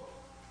cool?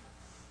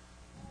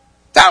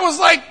 That was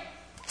like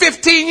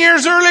 15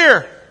 years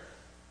earlier.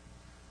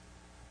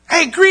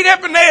 Hey, greet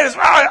Epaenetus.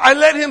 Wow, I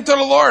led him to the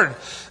Lord.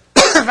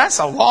 That's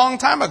a long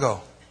time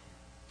ago.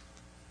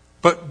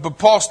 But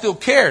Paul still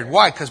cared.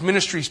 Why? Because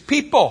ministry's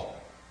people.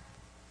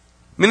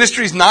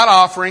 Ministry is not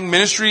offering.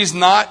 Ministry is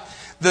not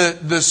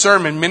the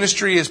sermon.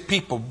 Ministry is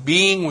people.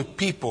 Being with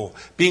people.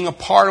 Being a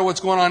part of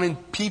what's going on in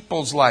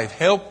people's life.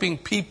 Helping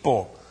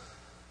people.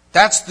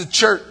 That's the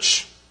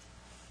church.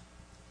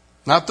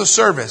 Not the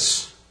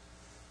service.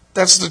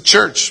 That's the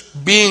church.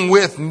 Being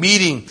with,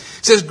 meeting. It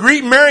says,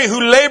 greet Mary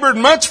who labored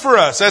much for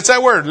us. That's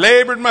that word.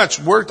 Labored much.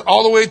 Worked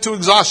all the way to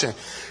exhaustion.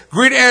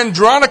 Greet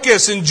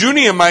Andronicus and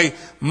Junia,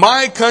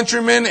 my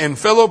countrymen and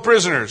fellow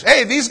prisoners.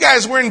 Hey, these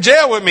guys were in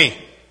jail with me.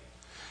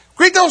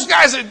 Greet those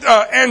guys,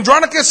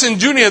 Andronicus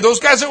and Junia, those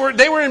guys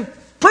they were in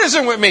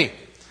prison with me.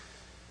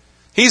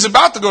 He's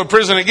about to go to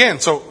prison again,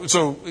 so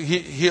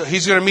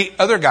he's going to meet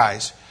other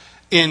guys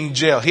in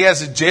jail. He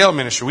has a jail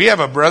ministry. We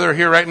have a brother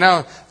here right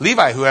now,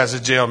 Levi, who has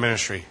a jail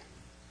ministry.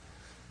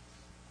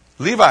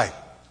 Levi,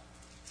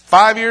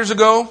 5 years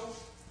ago,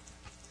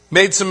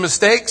 made some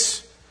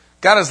mistakes,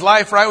 got his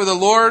life right with the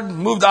Lord,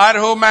 moved to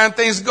Idaho, man,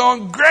 things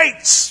going great.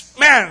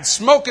 Man,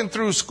 smoking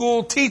through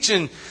school,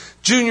 teaching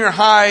junior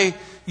high,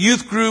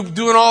 youth group,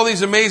 doing all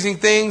these amazing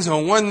things.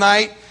 And one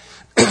night,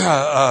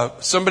 a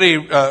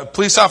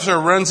police officer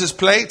runs his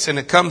plates, and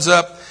it comes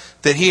up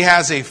that he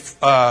has a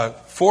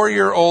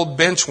 4-year-old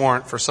bench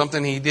warrant for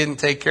something he didn't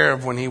take care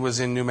of when he was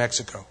in New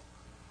Mexico.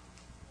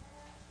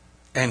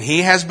 And he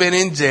has been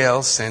in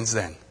jail since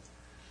then.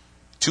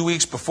 2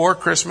 weeks before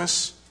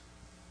Christmas,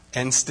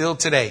 and still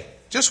today.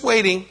 Just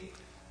waiting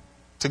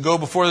to go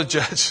before the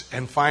judge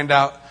and find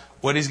out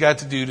what he's got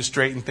to do to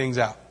straighten things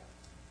out.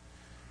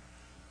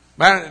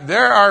 Man,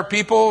 there are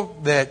people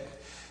that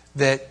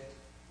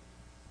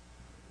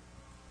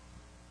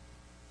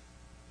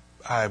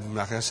I'm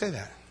not going to say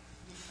that.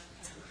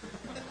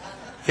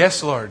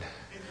 Yes, Lord.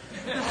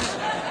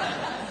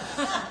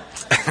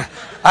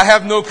 I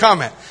have no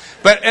comment.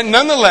 And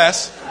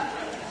nonetheless,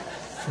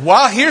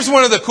 here's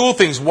one of the cool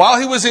things. While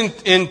he was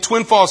in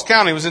Twin Falls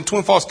County, he was in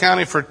Twin Falls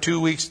County for 2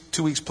 weeks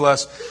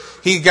plus.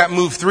 He got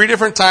moved 3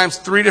 different times,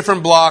 3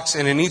 different blocks,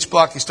 and in each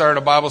block he started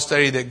a Bible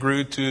study that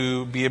grew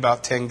to be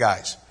about 10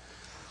 guys.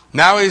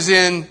 Now he's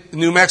in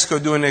New Mexico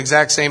doing the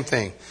exact same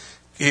thing.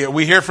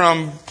 We hear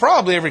from him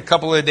probably every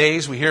couple of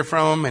days. We hear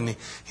from him, and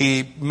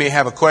he may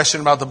have a question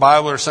about the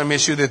Bible or some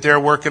issue that they're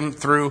working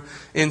through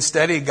in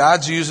study.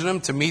 God's using him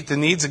to meet the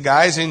needs of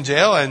guys in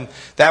jail, and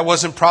that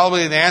wasn't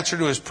probably the answer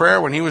to his prayer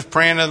when he was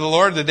praying to the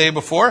Lord the day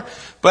before.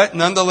 But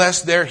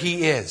nonetheless, there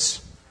he is.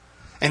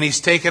 And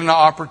he's taken the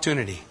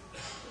opportunity.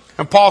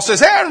 And Paul says,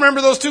 hey, I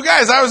remember those 2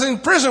 guys I was in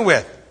prison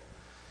with.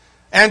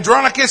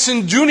 Andronicus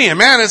and Junia.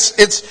 Man,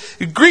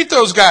 it's greet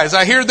those guys.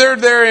 I hear they're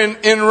there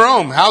in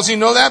Rome. How's he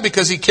know that?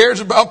 Because he cares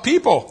about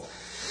people.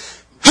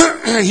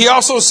 He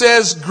also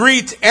says,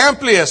 greet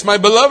Amplius, my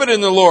beloved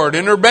in the Lord,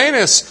 and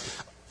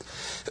Urbanus,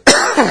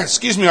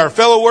 our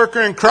fellow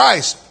worker in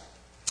Christ,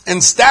 and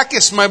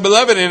Stachys, my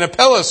beloved, and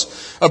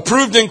Apelles,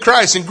 approved in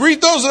Christ. And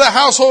greet those of the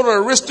household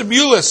of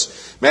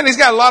Aristobulus. Man, he's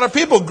got a lot of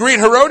people. Greet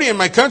Herodian,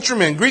 my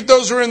countrymen. Greet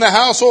those who are in the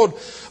household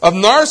of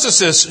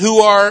Narcissus,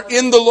 who are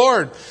in the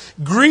Lord.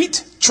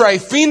 Greet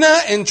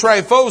Tryphena and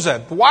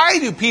Tryphosa. Why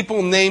do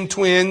people name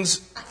twins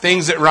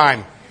things that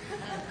rhyme?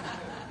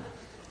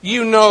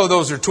 You know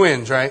those are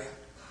twins, right?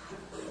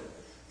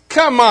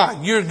 Come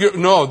on.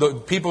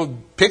 People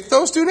pick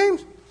those 2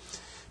 names?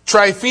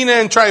 Tryphena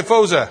and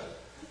Tryphosa.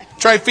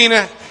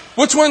 Tryphena,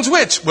 which one's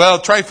which? Well,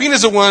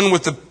 Tryphena's the one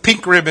with the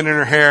pink ribbon in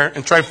her hair,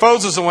 and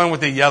Tryphosa's the one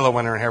with the yellow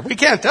one in her hair. We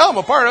can't tell them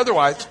apart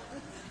otherwise.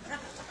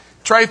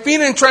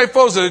 Tryphena and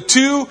Tryphosa,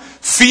 2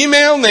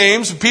 female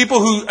names, people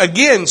who,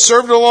 again,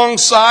 served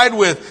alongside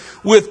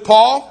with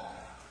Paul,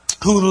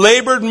 who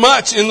labored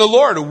much in the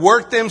Lord, who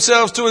worked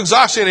themselves to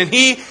exhaustion. And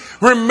he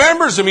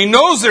remembers them. He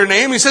knows their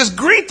name. He says,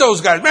 greet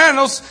those guys. Man,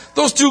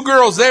 those 2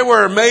 girls, they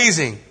were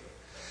amazing.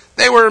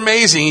 They were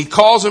amazing. He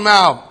calls them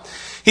out.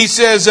 He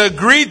says,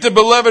 greet the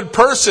beloved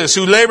Persis,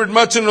 who labored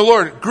much in the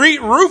Lord.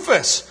 Greet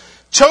Rufus,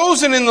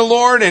 chosen in the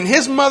Lord, and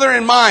his mother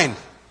and mine.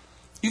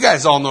 You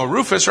guys all know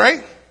Rufus,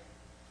 right?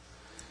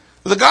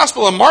 The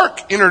Gospel of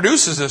Mark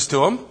introduces us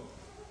to him.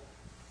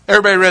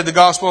 Everybody read the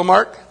Gospel of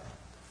Mark?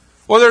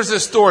 Well, there's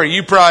this story.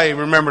 You probably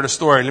remember the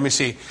story. Let me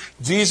see.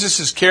 Jesus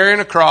is carrying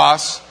a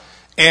cross,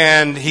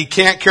 and he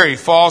can't carry it. He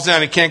falls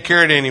down. He can't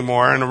carry it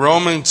anymore. And a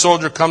Roman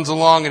soldier comes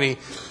along, and he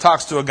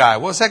talks to a guy.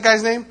 What's that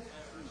guy's name?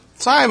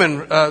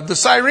 Simon, the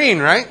Cyrene,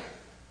 right?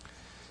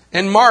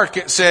 In Mark,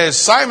 it says,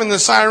 Simon the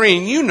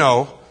Cyrene, you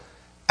know,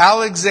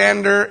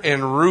 Alexander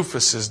and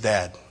Rufus's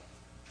dad.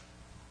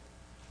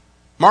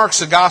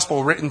 Mark's a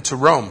gospel written to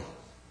Rome.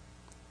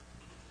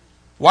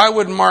 Why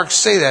would Mark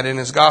say that in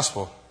his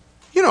gospel?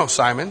 You know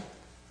Simon,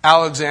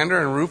 Alexander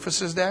and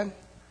Rufus's dad.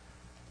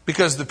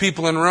 Because the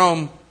people in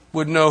Rome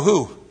would know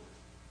who?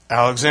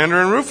 Alexander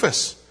and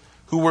Rufus,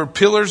 who were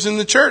pillars in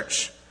the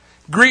church.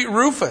 Greet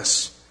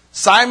Rufus,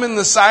 Simon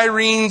the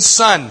Cyrene's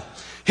son.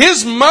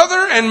 His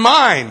mother and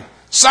mine.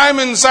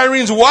 Simon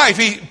Cyrene's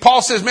wife.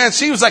 Paul says, man,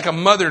 she was like a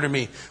mother to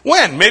me.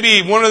 When?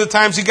 Maybe one of the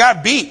times he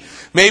got beat.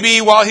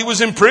 Maybe while he was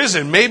in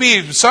prison.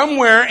 Maybe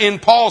somewhere in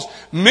Paul's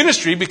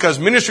ministry, because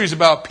ministry is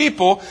about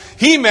people,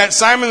 he met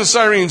Simon the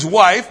Cyrene's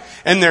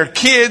wife and their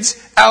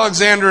kids,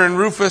 Alexander and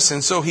Rufus.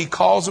 And so he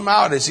calls them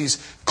out as he's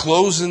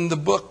closing the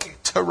book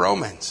to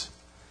Romans.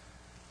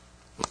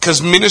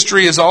 Because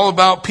ministry is all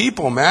about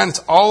people, man.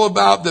 It's all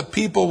about the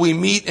people we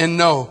meet and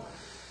know.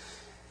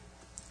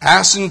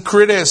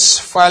 Asyncritus,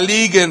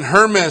 Philegon,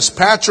 Hermas,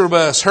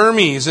 Patrobas,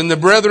 Hermes, and the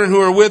brethren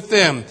who are with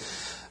them.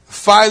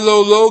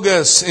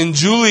 Philologus and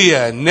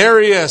Julia,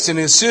 Nereus and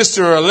his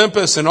sister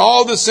Olympus, and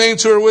all the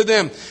saints who are with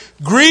them.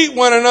 Greet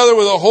one another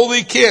with a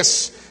holy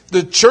kiss.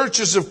 The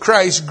churches of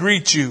Christ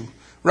greet you.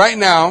 Right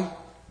now,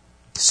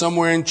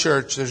 somewhere in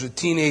church, there's a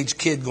teenage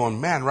kid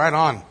going, man, right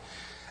on.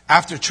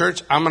 After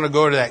church, I'm going to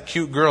go to that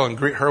cute girl and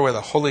greet her with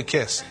a holy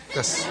kiss.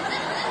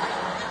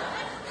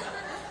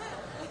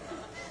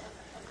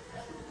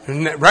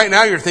 Right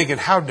now you're thinking,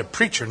 how did the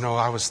preacher know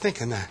I was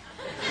thinking that?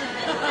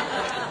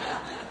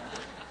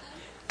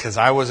 Because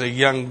I was a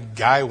young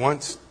guy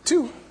once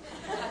too.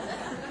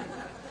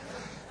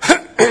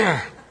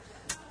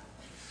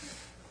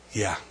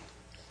 Yeah.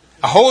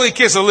 A holy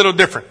kiss is a little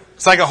different.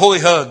 It's like a holy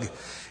hug.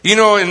 You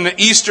know, in the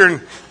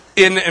Eastern,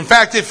 in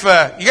fact, if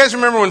you guys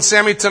remember when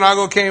Sammy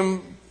Tanago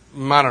came,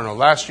 I don't know,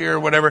 last year or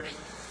whatever,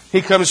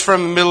 he comes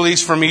from the Middle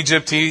East, from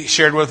Egypt. He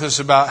shared with us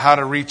about how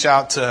to reach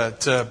out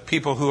to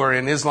people who are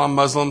in Islam,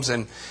 Muslims,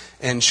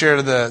 and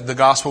share the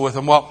gospel with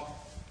them. Well,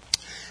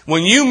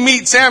 when you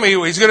meet Sammy,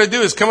 what he's going to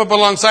do is come up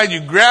alongside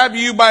you, grab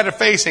you by the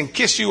face, and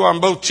kiss you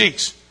on both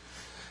cheeks.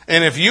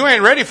 And if you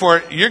ain't ready for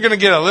it, you're going to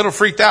get a little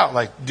freaked out.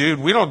 Like, dude,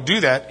 we don't do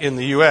that in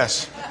the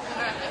U.S.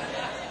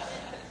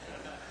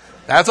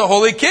 That's a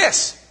holy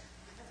kiss.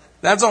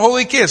 That's a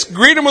holy kiss.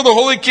 Greet him with a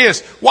holy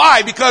kiss.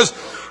 Why? Because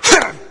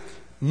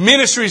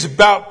ministry is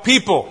about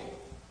people.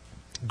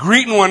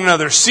 Greeting one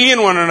another,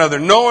 seeing one another,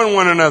 knowing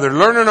one another,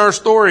 learning our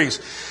stories.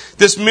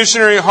 This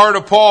missionary heart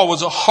of Paul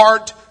was a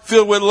heart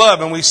filled with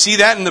love, and we see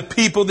that in the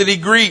people that he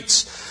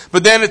greets.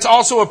 But then it's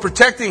also a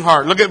protecting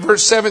heart. Look at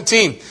verse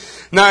 17.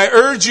 Now I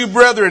urge you,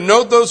 brethren,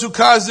 note those who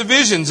cause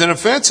divisions and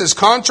offenses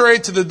contrary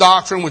to the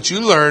doctrine which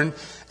you learned,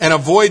 and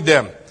avoid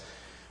them.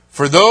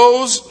 For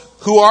those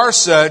who are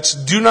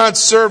such do not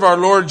serve our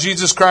Lord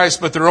Jesus Christ,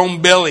 but their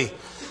own belly,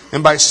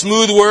 and by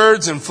smooth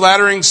words and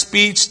flattering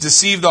speech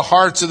deceive the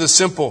hearts of the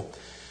simple.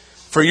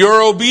 For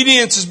your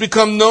obedience has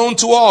become known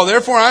to all.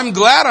 Therefore, I'm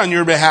glad on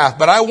your behalf,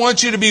 but I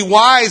want you to be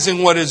wise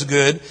in what is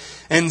good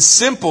and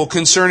simple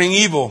concerning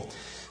evil.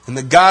 And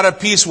the God of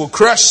peace will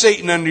crush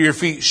Satan under your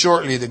feet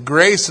shortly. The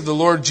grace of the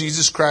Lord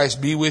Jesus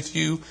Christ be with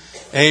you.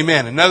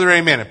 Amen. Another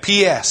amen. A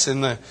P.S.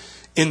 in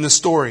the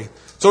story.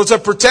 So it's a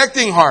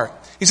protecting heart.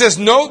 He says,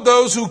 note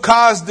those who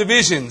cause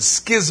divisions.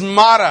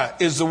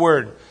 Schismata is the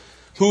word.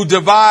 Who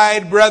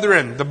divide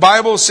brethren. The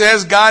Bible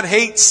says God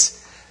hates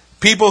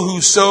people who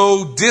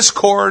sow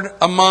discord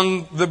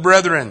among the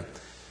brethren.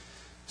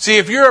 See,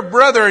 if you're a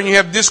brother and you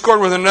have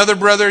discord with another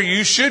brother,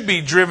 you should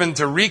be driven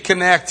to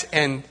reconnect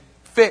and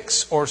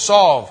fix or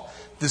solve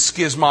the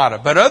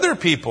schismata. But other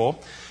people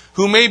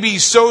who may be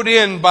sowed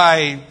in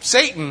by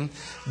Satan,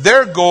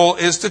 their goal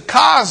is to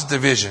cause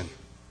division.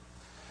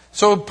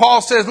 So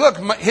Paul says, look,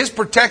 his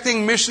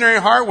protecting missionary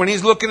heart when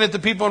he's looking at the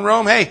people in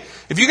Rome, hey,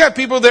 if you got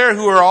people there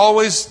who are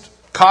always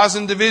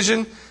causing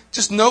division,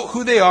 just note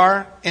who they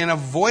are and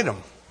avoid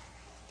them.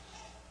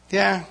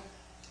 Yeah,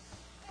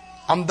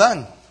 I'm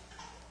done.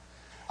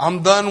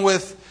 I'm done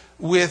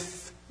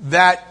with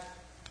that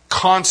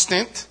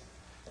constant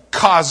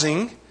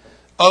causing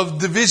of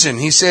division.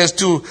 He says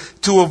to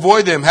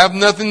avoid them, have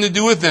nothing to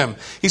do with them.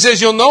 He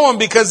says you'll know them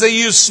because they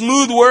use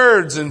smooth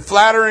words and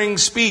flattering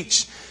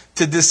speech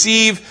to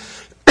deceive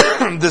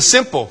the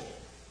simple.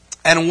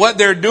 And what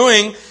they're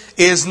doing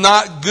is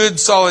not good,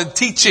 solid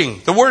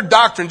teaching. The word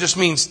doctrine just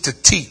means to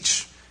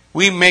teach.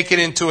 We make it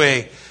into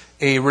a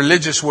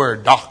religious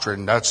word.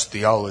 Doctrine, that's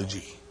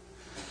theology.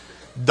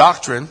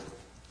 Doctrine,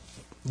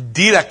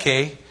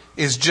 didache,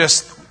 is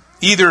just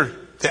either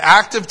the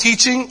act of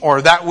teaching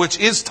or that which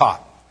is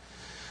taught.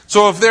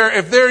 So if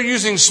they're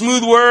using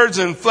smooth words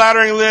and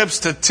flattering lips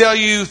to tell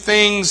you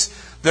things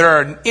that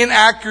are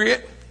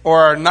inaccurate or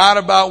are not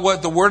about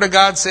what the Word of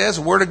God says,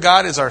 the Word of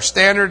God is our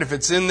standard. If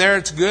it's in there,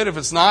 it's good. If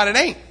it's not, it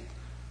ain't.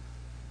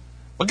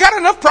 We've got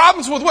enough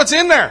problems with what's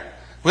in there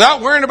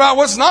without worrying about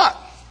what's not.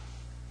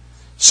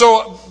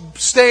 So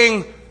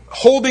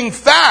holding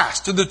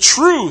fast to the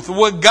truth of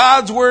what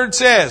God's Word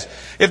says.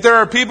 If there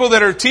are people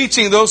that are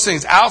teaching those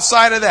things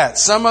outside of that,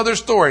 some other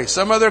story,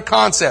 some other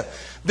concept,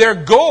 their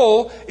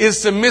goal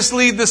is to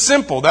mislead the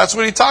simple. That's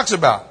what he talks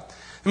about.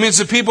 It means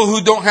the people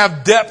who don't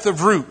have depth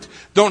of root,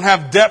 don't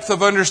have depth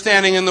of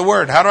understanding in the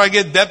Word. How do I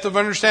get depth of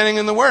understanding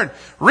in the Word?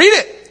 Read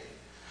it.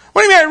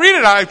 What do you mean I read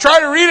it? I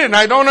try to read it and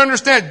I don't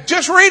understand.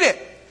 Just read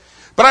it.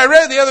 But I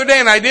read it the other day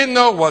and I didn't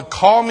know. Well,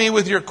 call me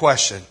with your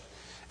question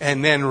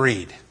and then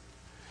read.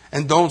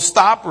 And don't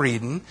stop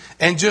reading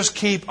and just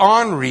keep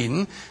on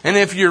reading. And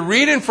if you're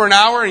reading for an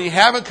hour and you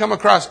haven't come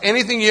across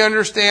anything you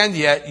understand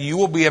yet, you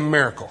will be a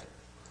miracle.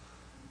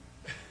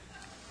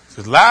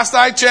 Because last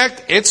I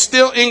checked, it's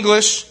still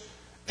English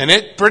and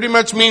it pretty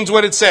much means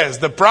what it says.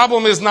 The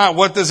problem is not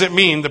what does it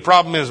mean. The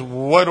problem is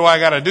what do I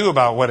got to do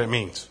about what it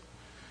means.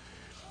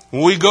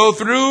 When we go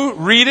through,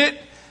 read it,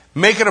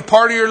 make it a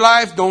part of your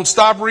life. Don't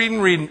stop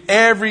reading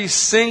every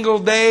single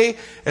day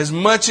as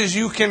much as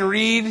you can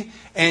read.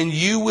 And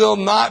you will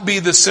not be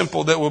the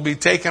simple that will be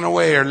taken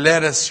away or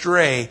led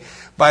astray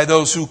by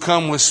those who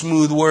come with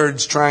smooth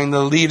words trying to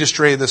lead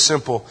astray the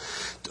simple.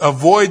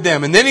 Avoid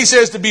them. And then he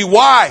says to be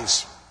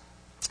wise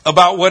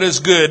about what is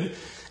good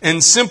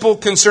and simple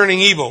concerning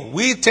evil.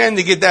 We tend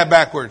to get that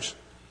backwards.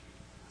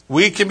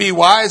 We can be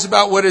wise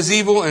about what is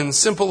evil and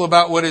simple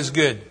about what is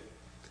good.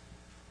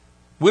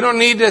 We don't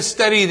need to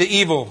study the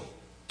evil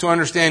to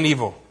understand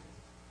evil.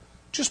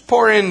 Just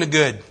pour in the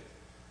good.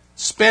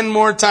 Spend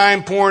more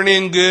time pouring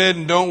in good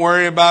and don't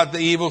worry about the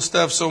evil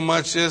stuff so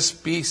much.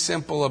 Just be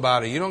simple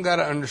about it. You don't got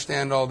to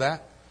understand all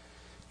that.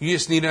 You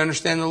just need to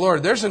understand the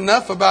Lord. There's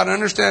enough about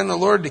understanding the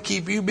Lord to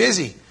keep you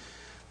busy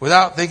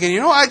without thinking,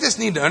 I just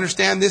need to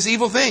understand this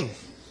evil thing.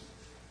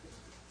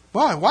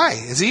 Why?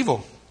 It's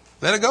evil.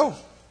 Let it go.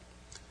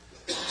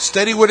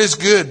 Study what is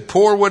good.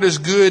 Pour what is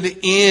good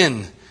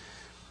in,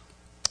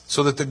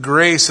 so that the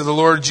grace of the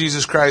Lord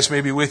Jesus Christ may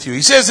be with you.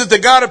 He says that the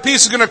God of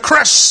peace is going to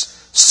crush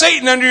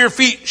Satan under your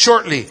feet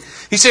shortly.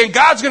 He's saying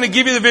God's going to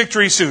give you the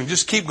victory soon.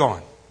 Just keep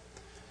going.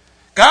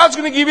 God's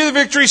going to give you the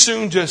victory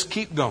soon. Just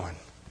keep going.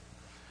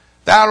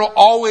 That'll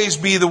always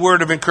be the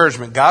word of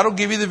encouragement. God will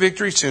give you the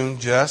victory soon.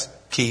 Just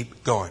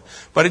keep going.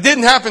 But it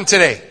didn't happen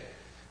today.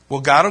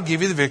 Well, God will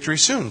give you the victory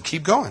soon.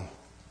 Keep going.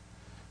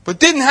 But it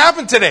didn't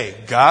happen today.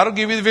 God will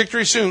give you the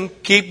victory soon.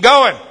 Keep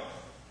going.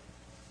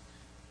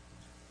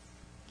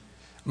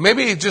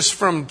 Maybe just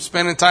from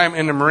spending time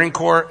in the Marine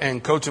Corps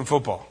and coaching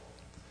football.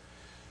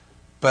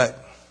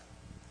 But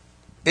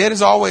it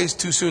is always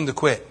too soon to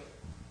quit.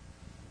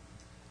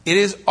 It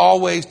is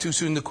always too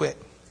soon to quit.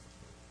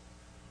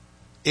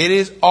 It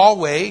is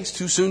always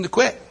too soon to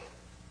quit.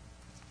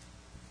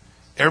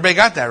 Everybody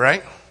got that,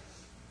 right?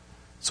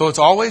 So it's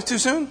always too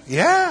soon?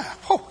 Yeah.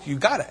 Oh, you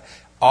got it.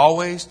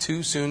 Always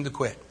too soon to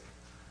quit.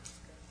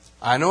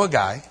 I know a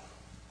guy.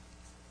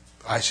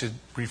 I should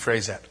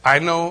rephrase that. I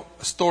know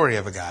a story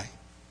of a guy.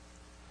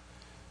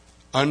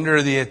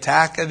 Under the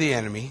attack of the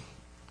enemy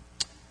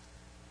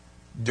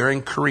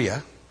during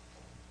Korea,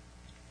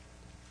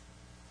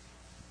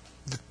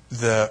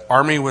 the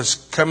army was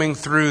coming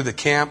through the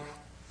camp.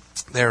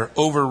 They're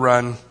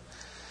overrun.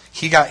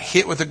 He got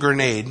hit with a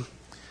grenade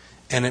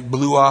and it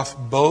blew off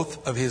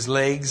both of his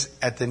legs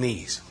at the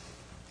knees.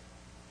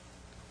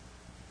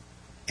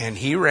 And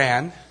he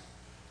ran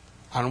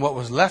on what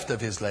was left of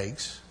his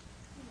legs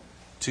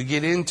to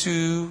get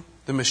into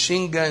the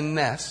machine gun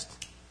nest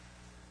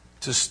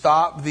to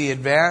stop the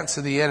advance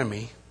of the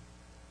enemy.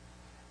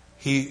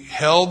 He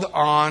held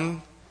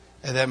on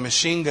to that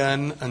machine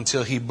gun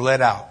until he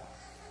bled out.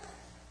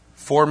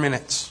 4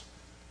 minutes.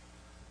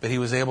 But he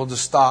was able to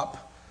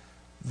stop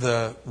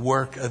the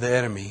work of the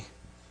enemy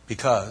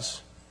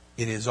because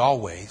it is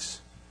always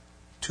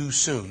too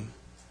soon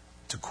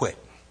to quit.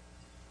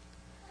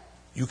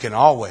 You can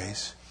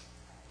always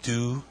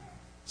do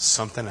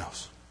something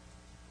else.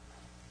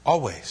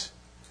 Always.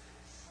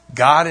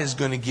 God is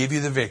going to give you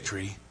the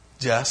victory.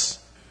 Just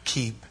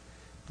keep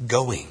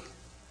going.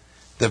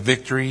 The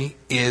victory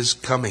is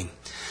coming.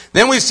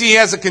 Then we see he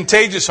has a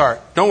contagious heart.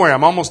 Don't worry,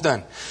 I'm almost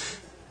done.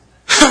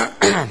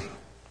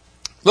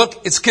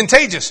 Look, it's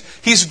contagious.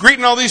 He's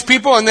greeting all these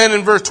people, and then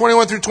in verse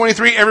 21 through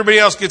 23, everybody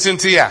else gets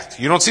into the act.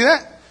 You don't see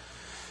that?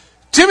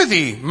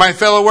 Timothy, my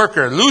fellow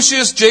worker,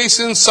 Lucius,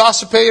 Jason,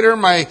 Sosipater,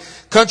 my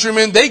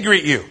countrymen, they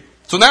greet you.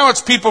 So now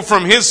it's people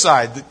from his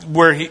side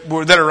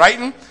that are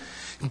writing.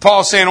 And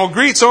Paul's saying,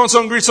 greet so-and-so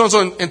and greet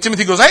so-and-so. And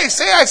Timothy goes, hey,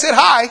 say I said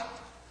hi.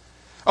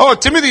 Oh,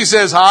 Timothy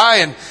says hi.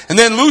 And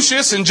then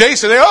Lucius and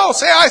Jason, say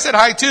I said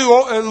hi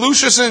too.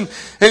 Lucius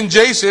and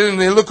Jason.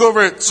 And they look over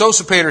at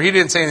Sosipater. He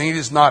didn't say anything. He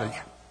just nodded.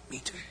 Yeah, me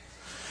too.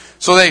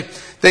 So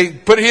they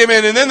put him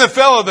in. And then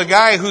the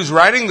guy who's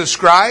writing, the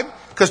scribe,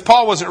 because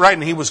Paul wasn't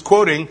writing, he was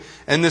quoting.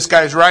 And this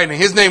guy's writing.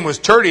 His name was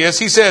Tertius.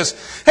 He says,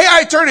 hey,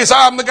 hi, Tertius.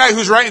 I'm the guy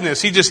who's writing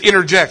this. He just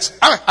interjects.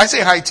 I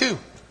say hi too.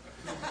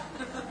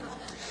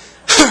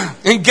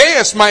 And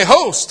Gaius, my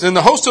host, and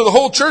the host of the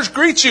whole church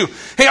greets you.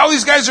 Hey, all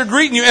these guys are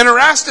greeting you. And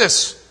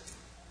Erastus.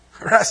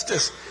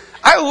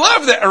 I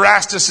love that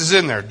Erastus is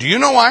in there. Do you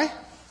know why?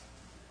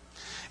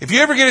 If you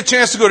ever get a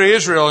chance to go to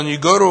Israel and you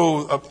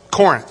go to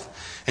Corinth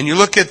and you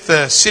look at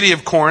the city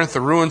of Corinth,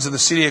 the ruins of the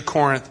city of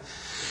Corinth,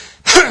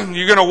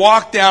 you're going to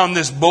walk down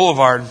this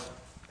boulevard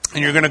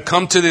and you're going to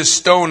come to this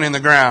stone in the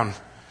ground.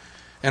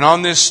 And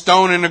on this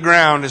stone in the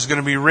ground is going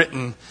to be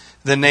written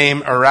the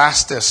name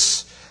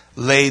Erastus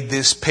laid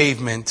this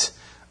pavement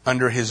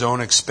under his own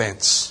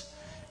expense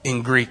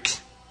in Greek.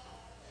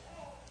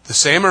 The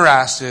same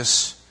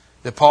Erastus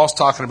that Paul's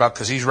talking about,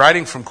 because he's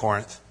writing from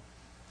Corinth,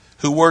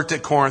 who worked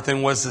at Corinth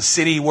and was the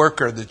city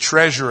worker, the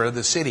treasurer of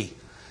the city.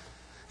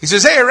 He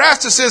says, hey,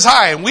 Erastus says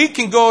hi. And we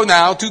can go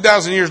now,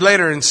 2,000 years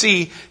later, and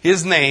see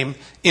his name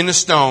in a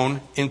stone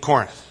in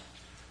Corinth.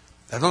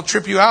 Now, don't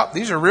trip you out.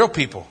 These are real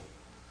people.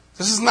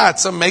 This is not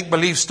some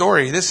make-believe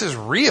story. This is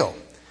real.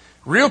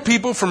 Real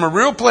people from a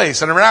real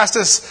place. And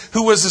Erastus,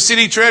 who was the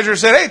city treasurer,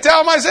 said, hey,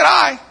 tell them I said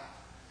hi.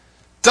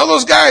 Tell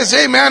those guys,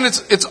 hey, man,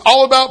 it's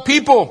all about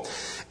people.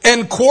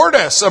 And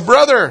Quartus, a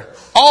brother,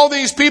 all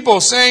these people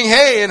saying,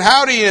 hey, and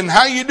howdy, and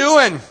how you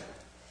doing?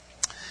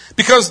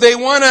 Because they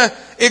want to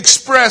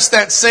express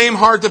that same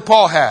heart that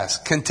Paul has.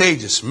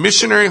 Contagious.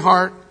 Missionary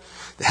heart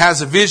that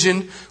has a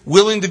vision,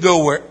 willing to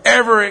go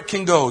wherever it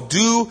can go.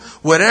 Do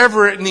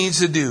whatever it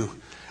needs to do.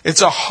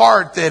 It's a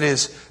heart that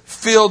is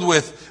filled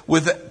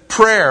with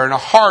prayer, and a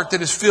heart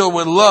that is filled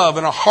with love,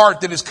 and a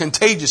heart that is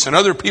contagious. And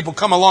other people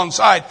come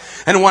alongside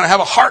and want to have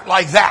a heart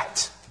like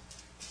that.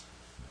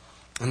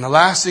 And the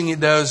last thing it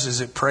does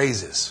is it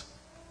praises.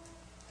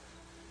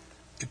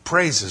 It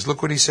praises.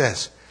 Look what he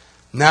says.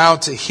 Now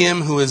to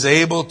him who is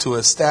able to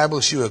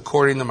establish you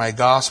according to my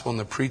gospel and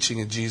the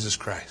preaching of Jesus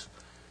Christ.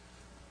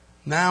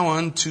 Now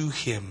unto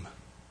him.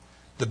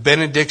 The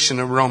benediction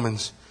of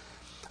Romans.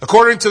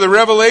 According to the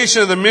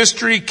revelation of the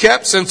mystery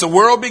kept since the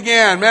world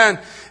began. Man,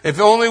 if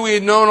only we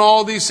had known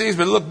all these things.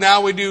 But look,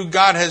 now we do.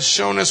 God has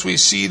shown us. We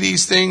see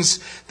these things.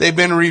 They've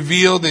been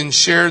revealed and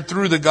shared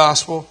through the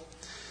gospel.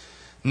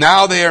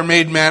 Now they are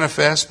made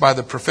manifest by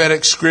the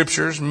prophetic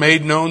scriptures,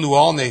 made known to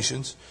all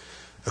nations,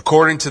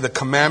 according to the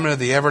commandment of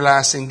the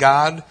everlasting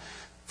God,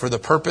 for the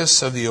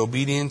purpose of the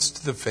obedience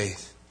to the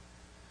faith.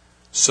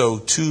 So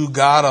to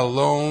God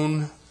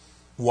alone,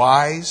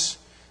 wise,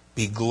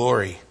 be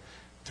glory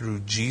through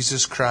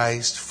Jesus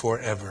Christ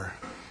forever.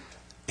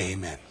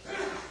 Amen.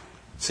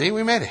 See,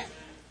 we made it.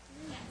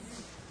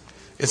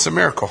 It's a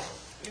miracle.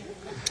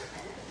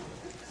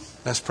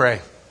 Let's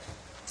pray.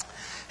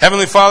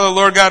 Heavenly Father,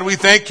 Lord God, we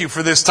thank you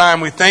for this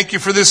time. We thank you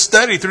for this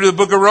study through the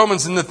book of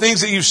Romans and the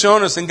things that you've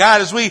shown us. And God,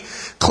 as we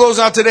close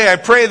out today, I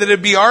pray that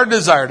it be our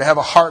desire to have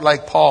a heart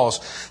like Paul's,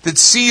 that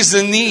sees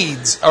the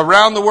needs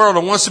around the world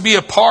and wants to be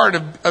a part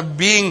of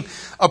being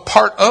a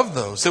part of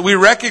those. That we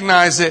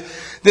recognize that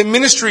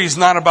ministry is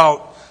not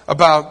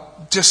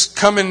about just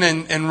coming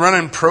and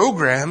running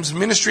programs.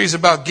 Ministry is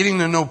about getting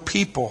to know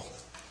people,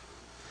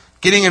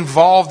 getting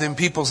involved in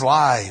people's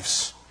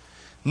lives,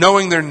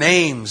 knowing their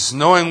names,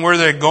 knowing where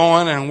they're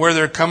going and where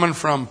they're coming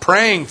from,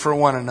 praying for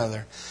one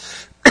another,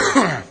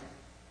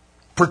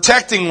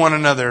 protecting one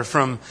another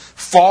from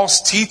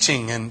false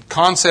teaching and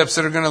concepts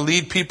that are going to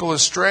lead people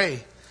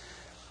astray.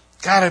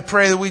 God, I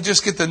pray that we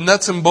just get the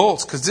nuts and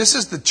bolts, because this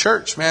is the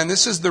church, man.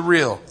 This is the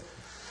real.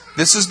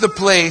 This is the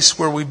place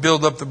where we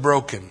build up the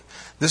broken.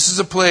 This is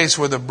a place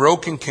where the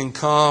broken can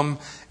come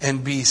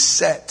and be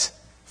set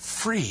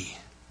free.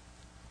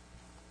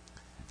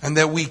 And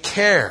that we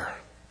care.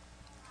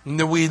 And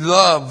that we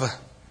love.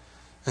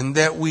 And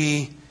that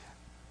we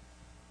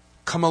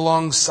come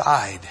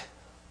alongside.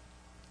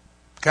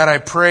 God, I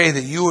pray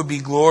that you would be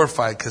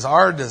glorified, because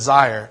our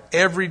desire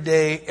every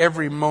day,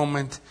 every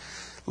moment,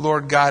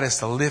 Lord God, is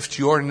to lift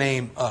your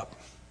name up.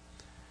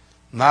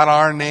 Not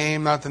our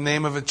name, not the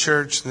name of a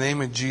church, the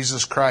name of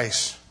Jesus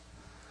Christ.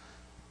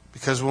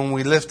 Because when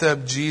we lift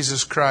up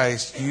Jesus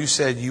Christ, you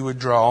said you would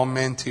draw all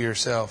men to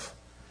yourself.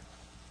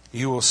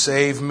 You will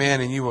save men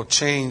and you will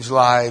change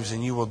lives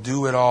and you will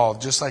do it all.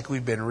 Just like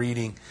we've been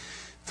reading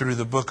through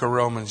the book of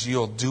Romans,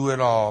 you'll do it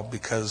all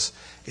because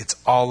it's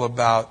all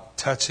about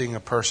touching a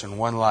person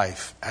one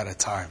life at a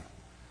time.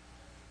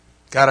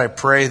 God, I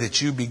pray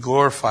that you be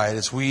glorified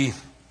as we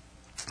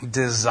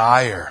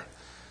desire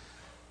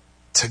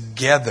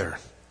together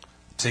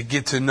to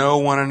get to know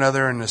one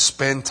another and to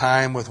spend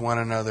time with one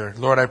another.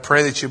 Lord, I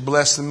pray that you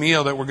bless the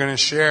meal that we're going to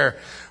share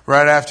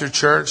right after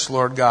church,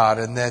 Lord God,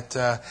 and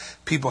that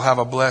people have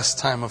a blessed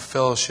time of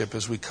fellowship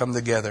as we come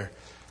together.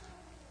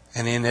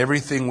 And in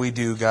everything we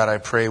do, God, I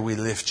pray we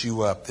lift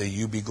you up, that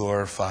you be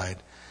glorified.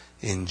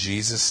 In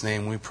Jesus'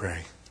 name we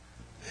pray.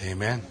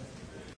 Amen.